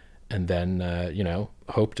 and then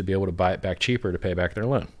hope to be able to buy it back cheaper to pay back their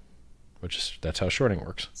loan, that's how shorting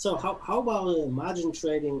works. So how about a margin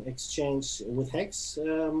trading exchange with Hex,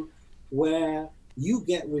 where you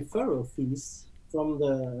get referral fees from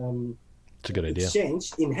the it's a good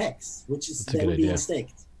exchange in Hex, which is then being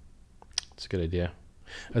staked? It's a good idea.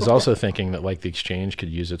 I was also thinking that the exchange could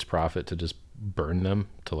use its profit to just burn them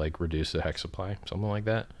to reduce the Hex supply, something like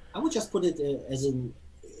that. I would just put it as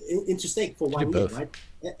into stake for 1 year, right?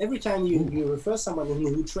 Every time you refer someone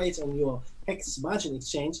who trades on your Hex margin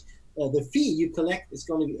exchange, the fee you collect is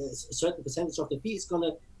going to be a certain percentage of the fee is going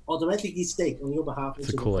to automatically stake on your behalf. That's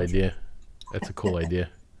a cool idea. That's a cool idea.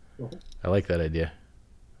 I like that idea.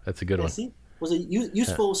 That's a good one. See? It was a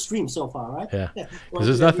useful stream so far, right? Yeah. Because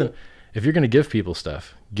there's nothing. If you're going to give people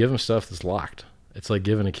stuff, give them stuff that's locked. It's like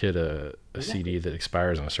giving a kid a CD that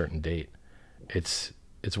expires on a certain date. It's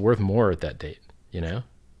worth more at that date,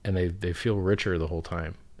 and they feel richer the whole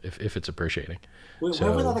time if it's appreciating.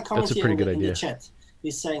 So that's a pretty good idea. In the chat,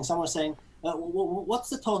 someone's saying, what's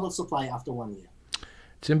the total supply after 1 year?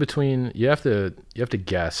 It's in between. You have to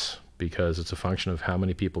guess, because it's a function of how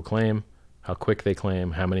many people claim, how quick they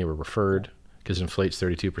claim, how many were referred, because inflates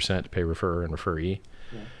 32% to pay referrer and referee.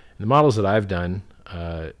 Yeah. The models that I've done,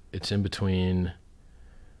 it's in between.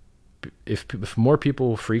 If more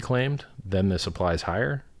people free claimed, then the supply is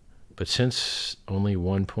higher. But since only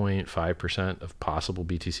 1.5% of possible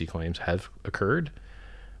BTC claims have occurred,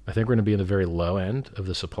 I think we're going to be in the very low end of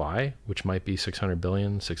the supply, which might be 600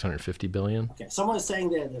 billion, 650 billion. Okay, someone is saying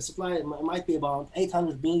that the supply might be about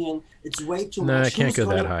 800 billion. It's way too much. No, it can't go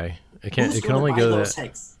that high. It can't. It can only go that.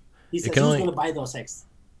 He says, who's going to buy those Hex?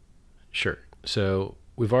 Sure. So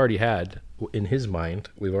we've already had, in his mind,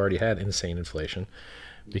 insane inflation,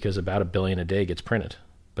 because about 1 billion a day gets printed,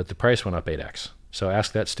 but the price went up 8x. So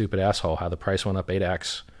ask that stupid asshole how the price went up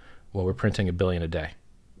 8x while we're printing 1 billion a day,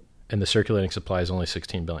 and the circulating supply is only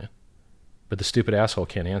 16 billion. But the stupid asshole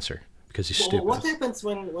can't answer because he's stupid. What happens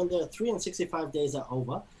when the 365 days are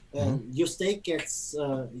over? Your stake gets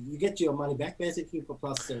you get your money back basically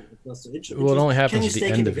plus the interest. Well, it only happens at the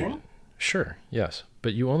end of it. Sure, yes,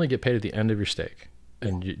 but you only get paid at the end of your stake,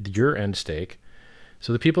 and your end stake.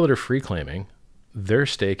 So the people that are free claiming, their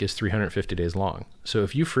stake is 350 days long. So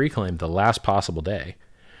if you free claim the last possible day,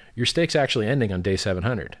 your stake's actually ending on day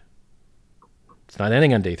 700. It's not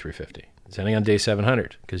ending on day 350. It's ending on day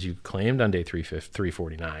 700 because you claimed on day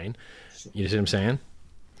 349. You see what I'm saying?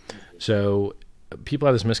 So people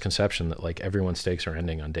have this misconception that everyone's stakes are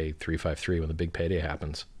ending on day 353 when the big payday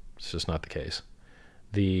happens. It's just not the case.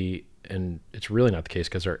 And it's really not the case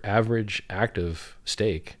because our average active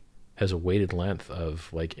stake has a weighted length of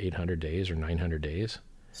like 800 days or 900 days.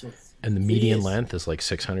 So And the median length is like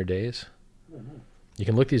 600 days. You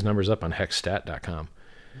can look these numbers up on hexstat.com.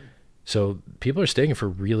 So people are staking for a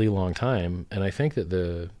really long time. And I think that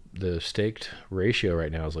the staked ratio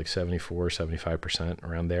right now is like 74, 75%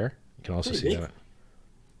 around there. You can also see that.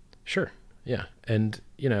 Sure. Yeah. And,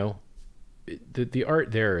 you know, the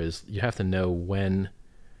art there is you have to know when.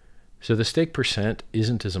 So the stake percent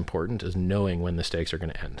isn't as important as knowing when the stakes are going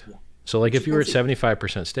to end. Yeah. So like if you were at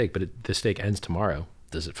 75% stake, but the stake ends tomorrow,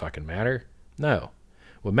 does it fucking matter? No.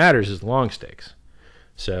 What matters is long stakes.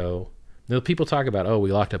 So people talk about, oh,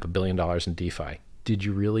 we locked up $1 billion in DeFi. Did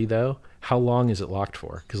you really though? How long is it locked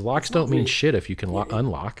for? Because locks don't mean shit if you can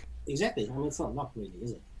unlock. Exactly. I mean, it's not locked really,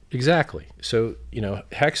 is it? Exactly. So, you know,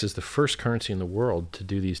 Hex is the first currency in the world to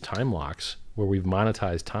do these time locks where we've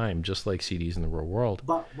monetized time just like CDs in the real world.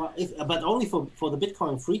 But only for the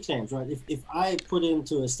Bitcoin free claims, right? If I put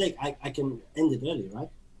into a stake, I can end it early, right?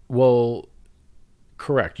 Well,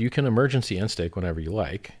 correct. You can emergency end stake whenever you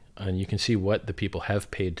like, and you can see what the people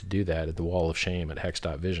have paid to do that at the Wall of Shame at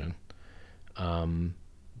hex.vision. The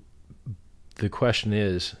question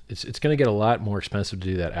is, it's going to get a lot more expensive to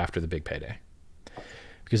do that after the big payday.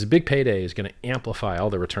 Because the big payday is going to amplify all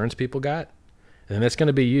the returns people got, and that's going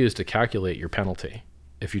to be used to calculate your penalty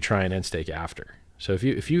if you try and end stake after. So if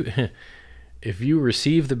you if you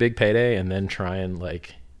receive the big payday and then try and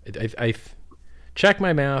like, I check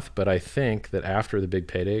my math, but I think that after the big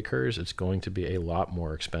payday occurs, it's going to be a lot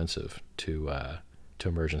more expensive to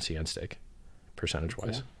emergency end stake, percentage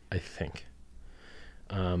wise. Yeah. I think.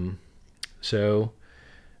 So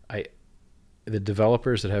the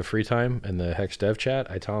developers that have free time and the Hex dev chat,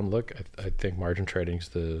 I tell them, look, I think margin trading is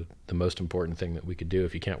the most important thing that we could do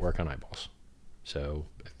if you can't work on eyeballs. So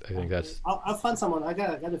I think that's. I'll find someone. I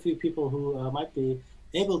got a few people who might be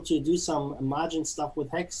able to do some margin stuff with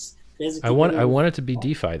Hex. I want it to be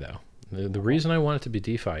DeFi though. The reason I want it to be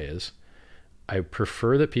DeFi is I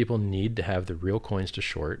prefer that people need to have the real coins to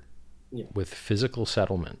short with physical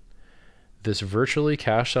settlement. This virtually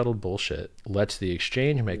cash settled bullshit lets the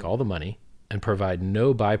exchange make all the money and provide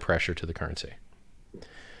no buy pressure to the currency.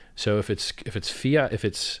 So if it's fiat, if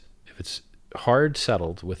it's hard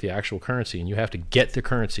settled with the actual currency and you have to get the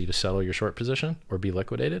currency to settle your short position or be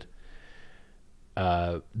liquidated,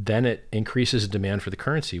 then it increases demand for the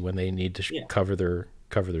currency when they need to cover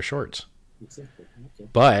their shorts. Exactly. Okay.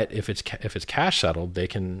 But if it's cash settled, they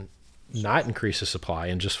can not increase the supply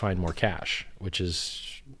and just find more cash, which is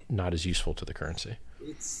not as useful to the currency.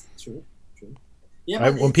 It's true. Yeah,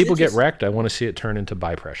 when people get wrecked, I want to see it turn into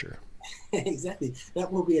buy pressure. Exactly.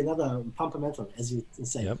 That will be another pumpamental, as you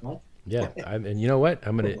say, right? Yeah. And you know what?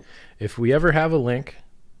 If we ever have a link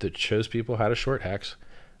that shows people how to short Hex,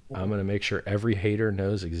 I'm going to make sure every hater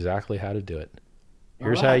knows exactly how to do it.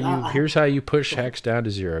 Here's how you push Hex down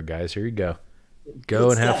to 0, guys. Here you go.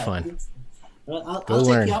 Go and have fun. I'll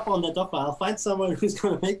take you up on that offer. I'll find someone who's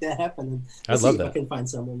going to make that happen. And I'd love that. I can find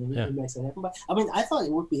someone who makes it happen. But I mean, I thought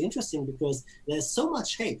it would be interesting because there's so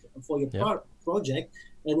much hate for your project,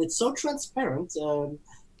 and it's so transparent.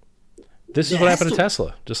 This is what happened to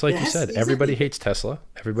Tesla. Just like you said, everybody hates Tesla.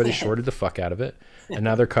 Everybody shorted the fuck out of it, and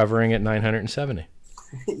now they're covering at 970.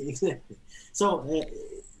 Exactly. So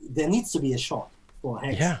there needs to be a short for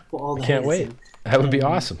Hex. Yeah, for all the I can't wait. That would be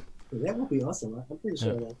awesome. That would be awesome. I'm pretty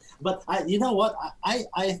sure of that. But you know what?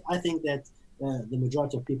 I think that the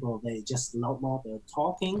majority of people, they just loudmouth, they're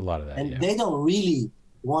talking. A lot of that, and they don't really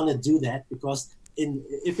want to do that because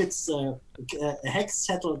if it's a Hex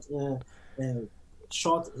settled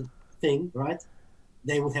short thing, right?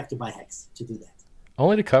 They would have to buy Hex to do that.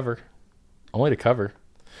 Only to cover.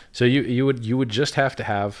 So you would just have to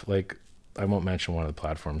have, like, I won't mention one of the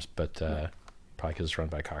platforms, but probably because it's run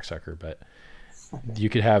by a cocksucker, but you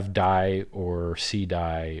could have DAI or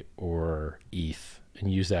CDAI or ETH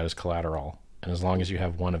and use that as collateral. And as long as you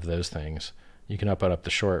have one of those things, you can put up the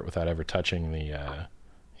short without ever touching the,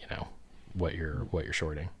 what you're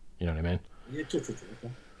shorting. You know what I mean? Yeah, true.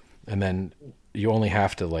 Okay. And then you only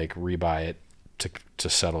have to like rebuy it to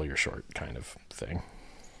settle your short kind of thing.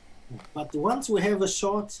 But once we have a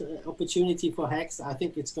short opportunity for Hex, I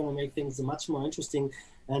think it's going to make things much more interesting.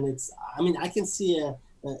 And I can see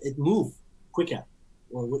it move quicker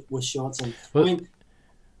with shorts. And well,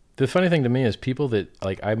 the funny thing to me is people that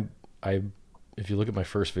like if you look at my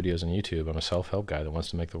first videos on YouTube, I'm a self-help guy that wants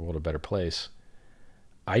to make the world a better place.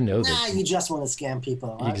 I know that you just want to scam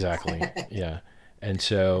people, right? Exactly. Yeah. And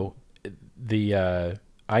so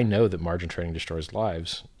I know that margin trading destroys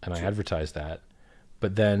lives, and I advertise that,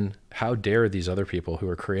 But then how dare these other people who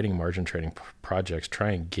are creating margin trading projects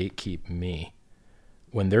try and gatekeep me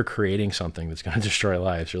when they're creating something that's going to destroy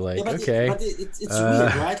lives? You're like, Yeah, but okay. it's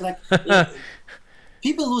weird, right? Like,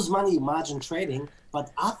 people lose money in margin trading,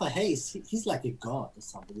 but Arthur Hayes, he's like a god or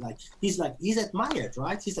something. Like he's admired,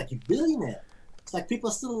 right? He's like a billionaire. It's like people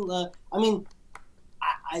still. I mean,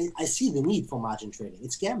 I see the need for margin trading.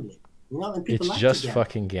 It's gambling, you know, and people It's like just to gamble.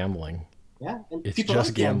 fucking gambling. Yeah, and It's people just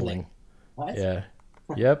like gambling. Right? Yeah.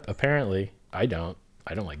 Yep. Apparently, I don't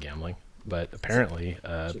like gambling, but apparently,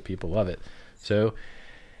 people love it. So,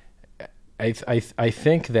 I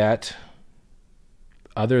think that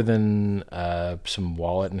other than some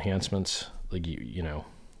wallet enhancements, like you know,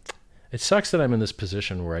 it sucks that I'm in this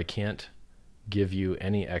position where I can't give you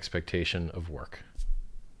any expectation of work.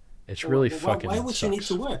 It's really fucking Why would sucks. you need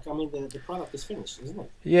to work? I mean, the product is finished, isn't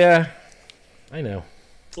it? Yeah, I know.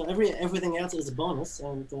 So everything else is a bonus,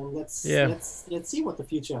 and let's see what the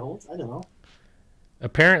future holds. I don't know.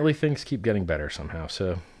 Apparently, things keep getting better somehow.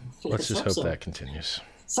 So let's just hope so. that continues.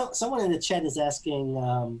 So someone in the chat is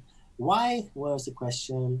asking, why was the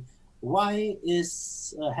question? Why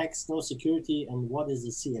is Hex no security, and what is a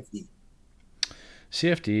CFD?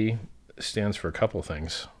 CFD stands for a couple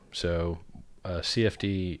things. So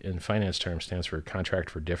CFD in finance terms stands for contract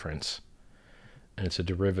for difference. And it's a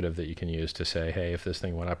derivative that you can use to say, hey, if this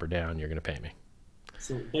thing went up or down, you're going to pay me.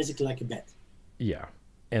 So basically like a bet. Yeah.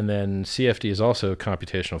 And then CFD is also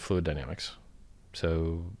computational fluid dynamics.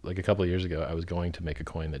 So like a couple of years ago, I was going to make a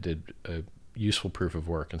coin that did a useful proof of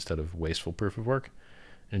work instead of wasteful proof of work,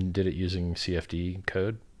 and did it using CFD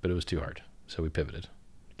code, but it was too hard. So we pivoted,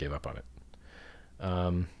 gave up on it.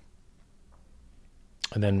 And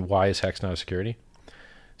then why is Hex not a security?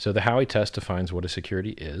 So the Howey test defines what a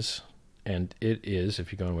security is. And it is,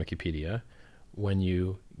 if you go on Wikipedia, when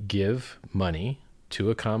you give money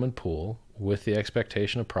to a common pool with the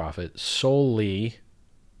expectation of profit solely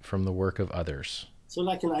from the work of others. So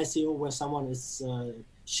like an ICO where someone is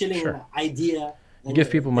shilling Sure. an idea. You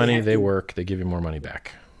give people money, they work, they give you more money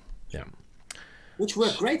back. Yeah. Which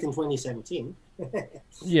worked great in 2017.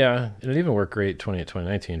 Yeah, and it even worked great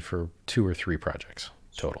 2019 for 2 or 3 projects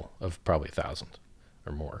total of probably 1,000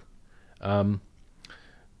 or more.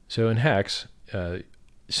 So in Hex,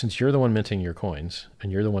 since you're the one minting your coins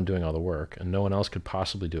and you're the one doing all the work and no one else could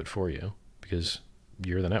possibly do it for you because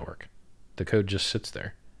you're the network, the code just sits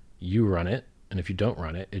there. You run it, and if you don't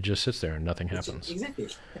run it, it just sits there and nothing happens. Exactly.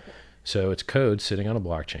 So it's code sitting on a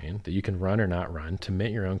blockchain that you can run or not run to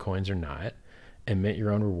mint your own coins or not, and mint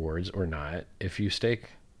your own rewards or not if you stake,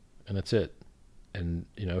 and that's it. And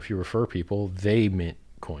you know, if you refer people, they mint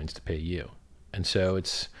coins to pay you. And so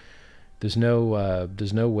there's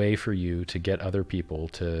no way for you to get other people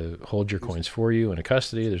to hold your coins for you in a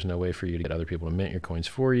custody. There's no way for you to get other people to mint your coins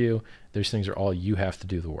for you. Those things are all you have to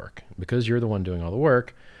do the work. Because you're the one doing all the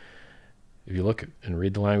work, if you look and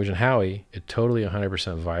read the language in Howey, it totally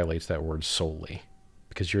 100% violates that word solely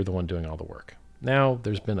because you're the one doing all the work. Now,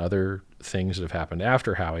 there's been other things that have happened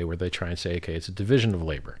after Howey where they try and say, okay, it's a division of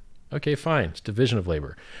labor. Okay, fine, it's division of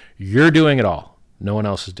labor. You're doing it all. No one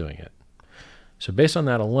else is doing it. So based on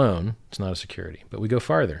that alone, it's not a security. But we go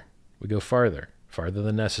farther. We go farther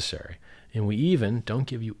than necessary. And we even don't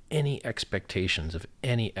give you any expectations of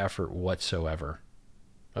any effort whatsoever.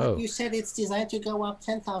 But you said it's designed to go up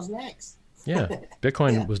 10,000x. Yeah,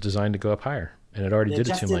 Bitcoin was designed to go up higher, and it already did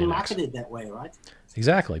a 2 million They X. just didn't market it that way, right?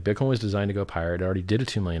 Exactly. Bitcoin was designed to go up higher. It already did a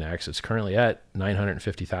 2 million X. It's currently at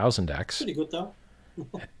 950,000 X. Pretty good, though.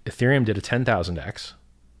 Ethereum did a 10,000 X.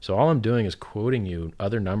 So all I'm doing is quoting you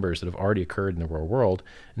other numbers that have already occurred in the real world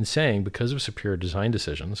and saying, because of superior design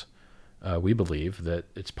decisions, we believe that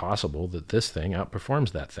it's possible that this thing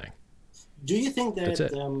outperforms that thing. Do you think that,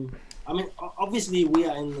 I mean, obviously we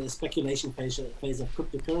are in the speculation phase of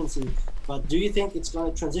cryptocurrency, but do you think it's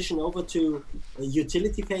going to transition over to a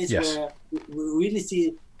utility phase where we really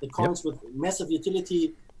see the coins with massive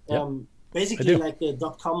utility, basically like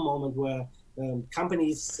the .com moment where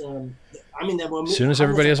companies, I mean, there were as soon as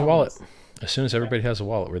everybody has a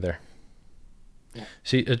wallet, we're there. Yeah.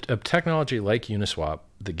 See, a technology like Uniswap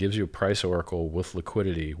that gives you a price oracle with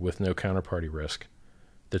liquidity, with no counterparty risk,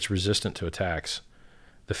 that's resistant to attacks,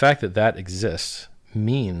 the fact that that exists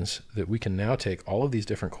means that we can now take all of these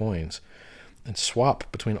different coins and swap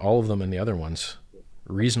between all of them and the other ones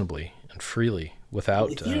reasonably and freely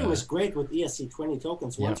without... Ethereum is great with ERC20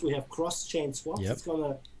 tokens. Once we have cross-chain swaps, it's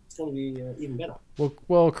gonna be even better.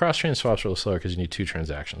 Well, cross-chain swaps are a little slower because you need 2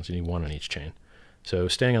 transactions. You need 1 on each chain. So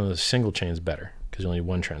staying on the single chain is better because you only need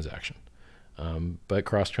 1 transaction. But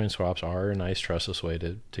cross-chain swaps are a nice trustless way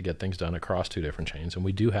to get things done across 2 different chains, and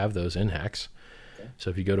we do have those in Hex. So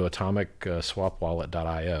if you go to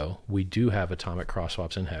atomicswapwallet.io, we do have atomic cross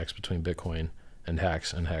swaps in Hex between Bitcoin and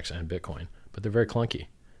Hex and Bitcoin, but they're very clunky.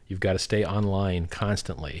 You've got to stay online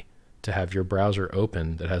constantly to have your browser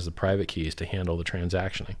open that has the private keys to handle the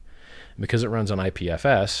transactioning. And because it runs on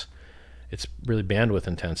IPFS, it's really bandwidth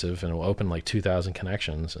intensive, and it will open like 2,000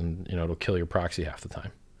 connections, and it'll kill your proxy half the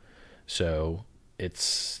time. So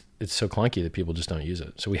it's so clunky that people just don't use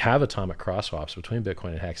it. So we have atomic cross swaps between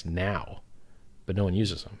Bitcoin and Hex now, but no one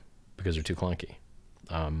uses them because they're too clunky,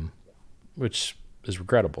 which is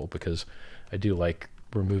regrettable because I do like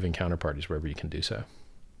removing counterparties wherever you can do so.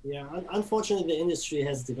 Yeah, unfortunately, the industry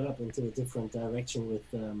has developed into a different direction with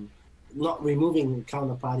not removing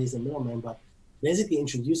counterparties and middlemen, but basically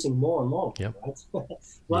introducing more and more. Yep. Right?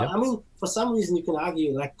 Well, Yep. I mean, for some reason, you can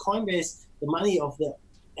argue like Coinbase, the money of the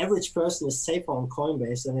average person is safer on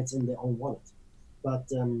Coinbase than it's in their own wallet. But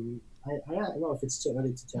I don't know if it's too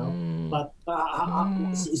early to tell. But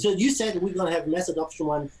so you said we're going to have mass adoption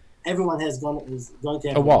when everyone is going to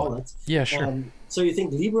have a wallet. Yeah, sure. So you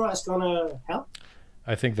think Libra is going to help?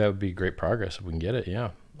 I think that would be great progress if we can get it. Yeah,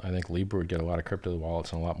 I think Libra would get a lot of crypto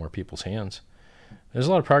wallets in a lot more people's hands. There's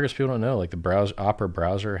a lot of progress people don't know. Like the Opera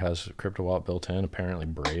browser has a crypto wallet built in. Apparently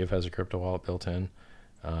Brave has a crypto wallet built in.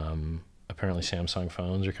 Apparently Samsung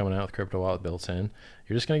phones are coming out with crypto wallet built in.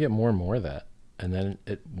 You're just going to get more and more of that. And then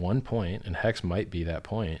at one point, and Hex might be that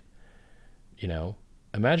point,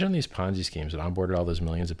 imagine these Ponzi schemes that onboarded all those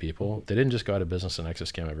millions of people. They didn't just go out of business and exit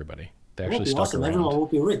scam everybody. They actually stuck around. Everyone will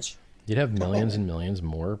be rich. You'd have millions and millions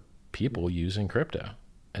more people using crypto.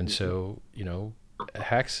 And so,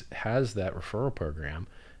 Hex has that referral program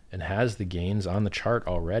and has the gains on the chart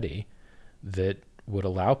already that would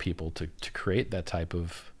allow people to create that type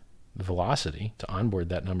of velocity to onboard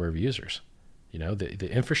that number of users. The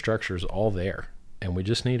infrastructure is all there, and we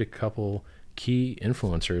just need a couple key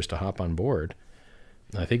influencers to hop on board.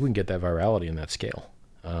 And I think we can get that virality and that scale.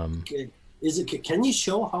 Can you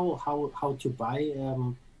show how to buy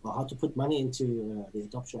or how to put money into the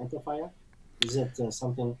adoption amplifier? Is it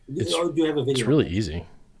something? Or do you have a video? It's really easy.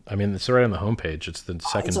 I mean, it's right on the homepage. It's the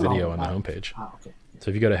second video on the homepage. Okay. So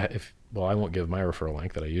if you go to, well, I won't give my referral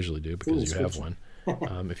link that I usually do because you have one.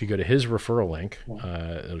 If you go to his referral link,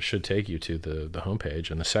 it should take you to the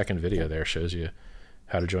homepage, and the second video there shows you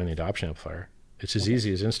how to join the adoption amplifier. It's as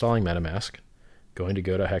easy as installing MetaMask, going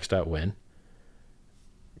to hex.win,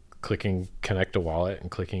 clicking connect to wallet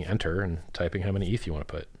and clicking enter and typing how many ETH you want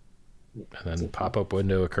to put. And then pop-up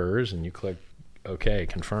window occurs and you click OK,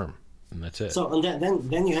 confirm, and that's it. So and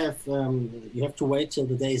then you have to wait till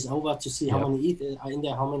the day is over to see how many ETH are in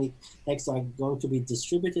there, how many Hex are going to be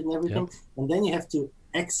distributed and everything. And then you have to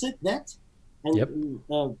exit that and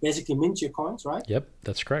basically mint your coins, right? Yep,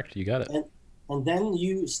 that's correct. You got it. And then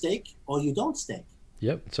you stake or you don't stake.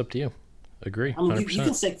 Yep, it's up to you. Agree. I mean, you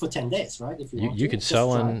can stake for 10 days, right? If you could sell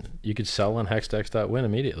on hexdex.win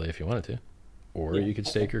immediately if you wanted to, or you could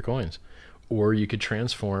stake your coins, or you could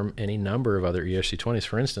transform any number of other ERC20s.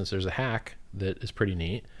 For instance, there's a hack that is pretty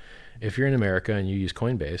neat. If you're in America and you use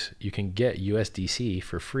Coinbase, you can get USDC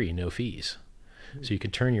for free, no fees. So you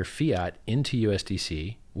can turn your fiat into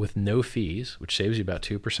USDC with no fees, which saves you about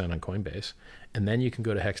 2% on Coinbase, and then you can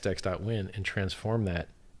go to hexdex.win and transform that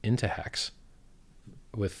into Hex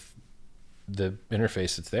with the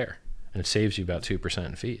interface that's there, and it saves you about 2%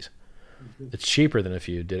 in fees. It's cheaper than if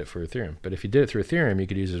you did it for Ethereum, but if you did it through Ethereum, you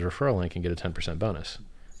could use his referral link and get a 10% bonus.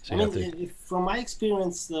 So from my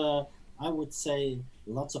experience, I would say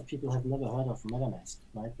lots of people have never heard of MetaMask,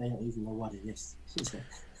 right? They don't even know what it is.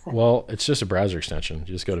 Well, it's just a browser extension. You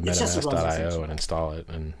just go to metamask.io and install it,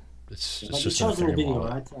 and it's just an Ethereum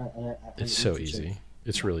wallet. Right? It's so easy.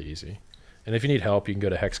 It's really easy. And if you need help, you can go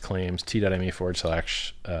to Hex Claims,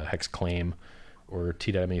 t.me/Hex Claim, or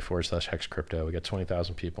t.me/Hex Crypto. We got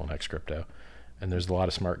 20,000 people in Hex Crypto, and there's a lot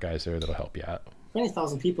of smart guys there that'll help you out.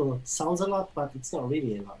 20,000 people sounds a lot, but it's not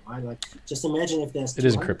really a lot, right? Like, just imagine if there's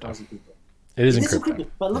 200,000 people. It is in crypto.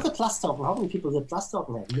 But look at Plus Token. How many people did Plus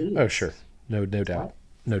Token have? Millions. Oh, sure. No doubt. Right?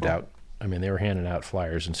 No doubt. I mean, they were handing out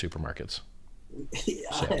flyers in supermarkets.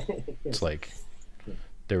 So it's like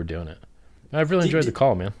they were doing it. I've really enjoyed the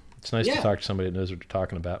call, man. It's nice to talk to somebody that knows what you're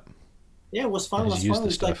talking about. Yeah, it was fun. It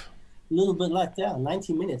was like a little bit like that.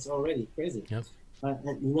 90 minutes already. Crazy. Yep.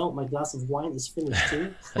 And my glass of wine is finished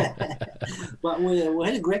too. But we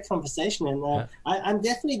had a great conversation, and I'm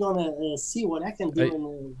definitely gonna see what I can do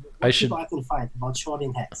and what people I can find about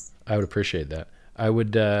shorting Hex. I would appreciate that. I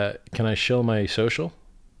would. Can I show my social?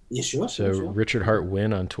 Yeah, sure. So sure. Richard Hart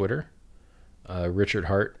Win on Twitter, Richard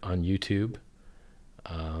Hart on YouTube,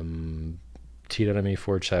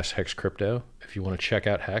 t.me/Hex Crypto. If you want to check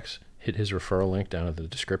out Hex, hit his referral link down in the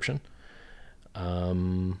description.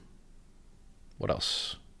 What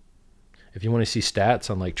else? If you want to see stats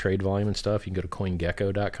on like trade volume and stuff, you can go to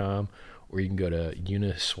CoinGecko.com, or you can go to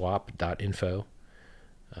Uniswap.info.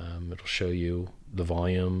 It'll show you the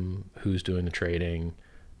volume, who's doing the trading.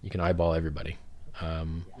 You can eyeball everybody.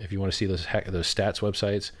 If you want to see those stats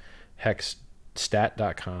websites,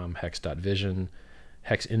 hexstat.com, hex.vision,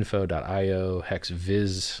 hexinfo.io,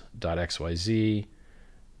 hexviz.xyz,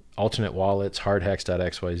 alternate wallets,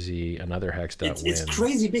 hardhex.xyz, another hex.win. It's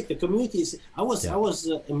crazy big. The community is. I was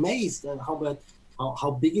amazed at how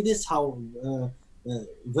big it is, how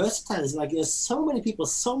versatile. It's like there's so many people,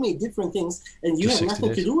 so many different things, and you have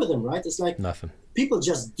nothing to do with them, right? It's like nothing. People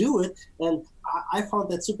just do it, and I found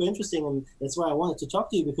that super interesting, and that's why I wanted to talk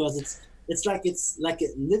to you, because it's like a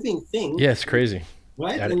living thing. Yeah, it's crazy.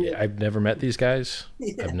 Right? I've never met these guys.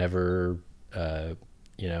 Yeah. I've never,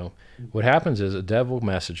 you know, what happens is a dev will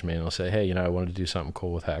message me and they'll say, hey, you know, I wanted to do something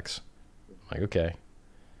cool with Hex. I'm like, okay.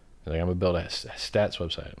 They're like, I'm going to build a stats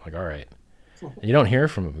website. I'm like, all right. And you don't hear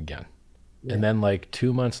from them again. Yeah. And then like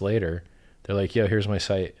 2 months later, they're like, yo, here's my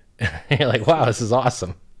site. And you're like, wow, this is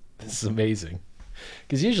awesome. This is amazing.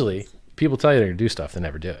 Because usually people tell you they're going to do stuff, they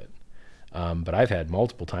never do it. But I've had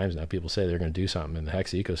multiple times now people say they're going to do something in the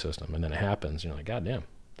Hex ecosystem, and then it happens. And you're like, God damn,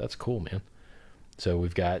 that's cool, man. So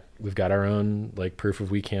we've got our own like proof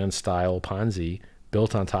of we can style Ponzi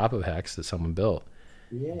built on top of Hex that someone built.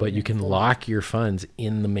 Yeah, but you can lock your funds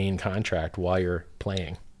in the main contract while you're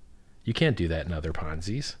playing. You can't do that in other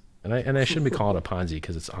Ponzi's. And I shouldn't be calling it a Ponzi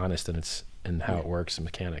because it's honest and how it works and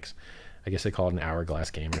mechanics. I guess they call it an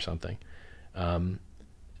hourglass game or something.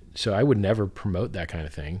 So I would never promote that kind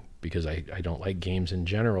of thing because I don't like games in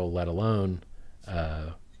general, let alone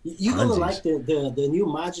you're gonna like the new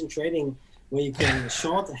margin trading where you can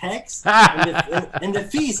short Hex and the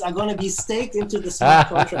fees are gonna be staked into the smart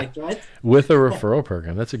contract, right? With a referral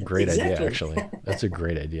program. That's a great idea, actually. That's a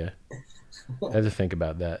great idea. I have to think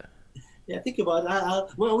about that. Yeah, think about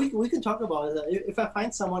it. Well, we can talk about it. If I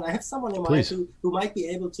find someone, I have someone in mind who might be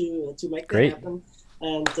able to make that happen.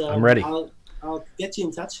 And I'm ready. I'll get you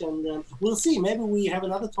in touch, and we'll see. Maybe we have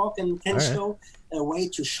another talk and can show a way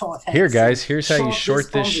to short Hex. Here, guys, here's how you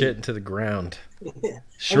short this shit into the ground. Yeah.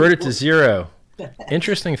 Short it to zero.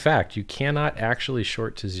 Interesting fact, you cannot actually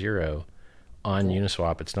short to zero on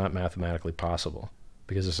Uniswap. It's not mathematically possible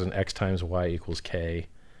because it's an X times Y equals K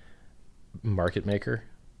market maker.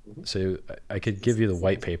 So I could give you the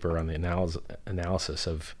white paper on the analysis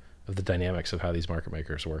of the dynamics of how these market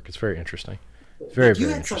makers work. It's very interesting. Very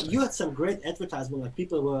interesting. You had some great advertisement, like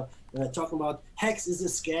people were talking about Hex is a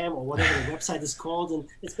scam or whatever the website is called, and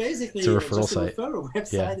it's basically a referral just site. A referral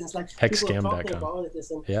website. Yeah. And it's like Hexscam.com. people are talking about it.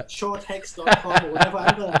 It's shorthex.com or whatever.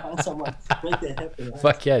 I'm gonna find someone to make that happen. Right?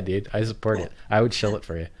 Fuck yeah, dude! I support it. I would shill it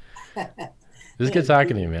for you. It was good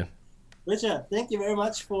talking to you, man. Richard, thank you very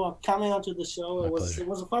much for coming onto the show. It was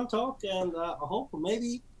a fun talk, and I hope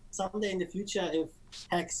maybe someday in the future, if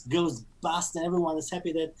Hex goes bust and everyone is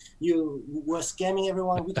happy that you were scamming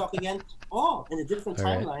everyone, we talk again. Or in a different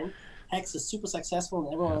timeline, Hex is super successful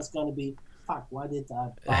and everyone is going to be, fuck, why did I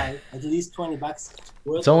buy at least $20?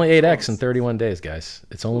 It's only 8x in 31 days, guys.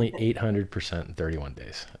 It's only 800% in 31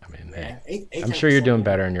 days. I mean, hey, I'm sure you're doing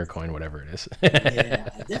better in your coin, whatever it is. Yeah,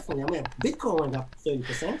 definitely. I mean, Bitcoin went up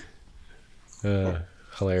 30%.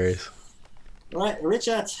 Hilarious. All right,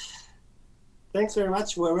 Richard, thanks very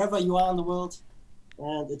much wherever you are in the world.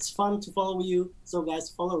 And it's fun to follow you. So guys,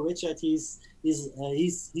 follow Richard. He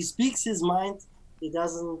speaks his mind. He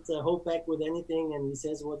doesn't hold back with anything, and he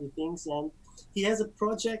says what he thinks. And he has a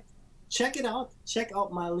project. Check it out. Check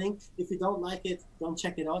out my link. If you don't like it, don't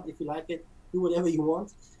check it out. If you like it, do whatever you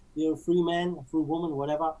want. You're a free man, a free woman,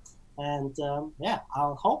 whatever. And yeah,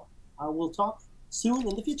 I will talk soon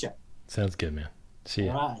in the future. Sounds good, man. See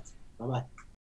you. All right. Bye-bye.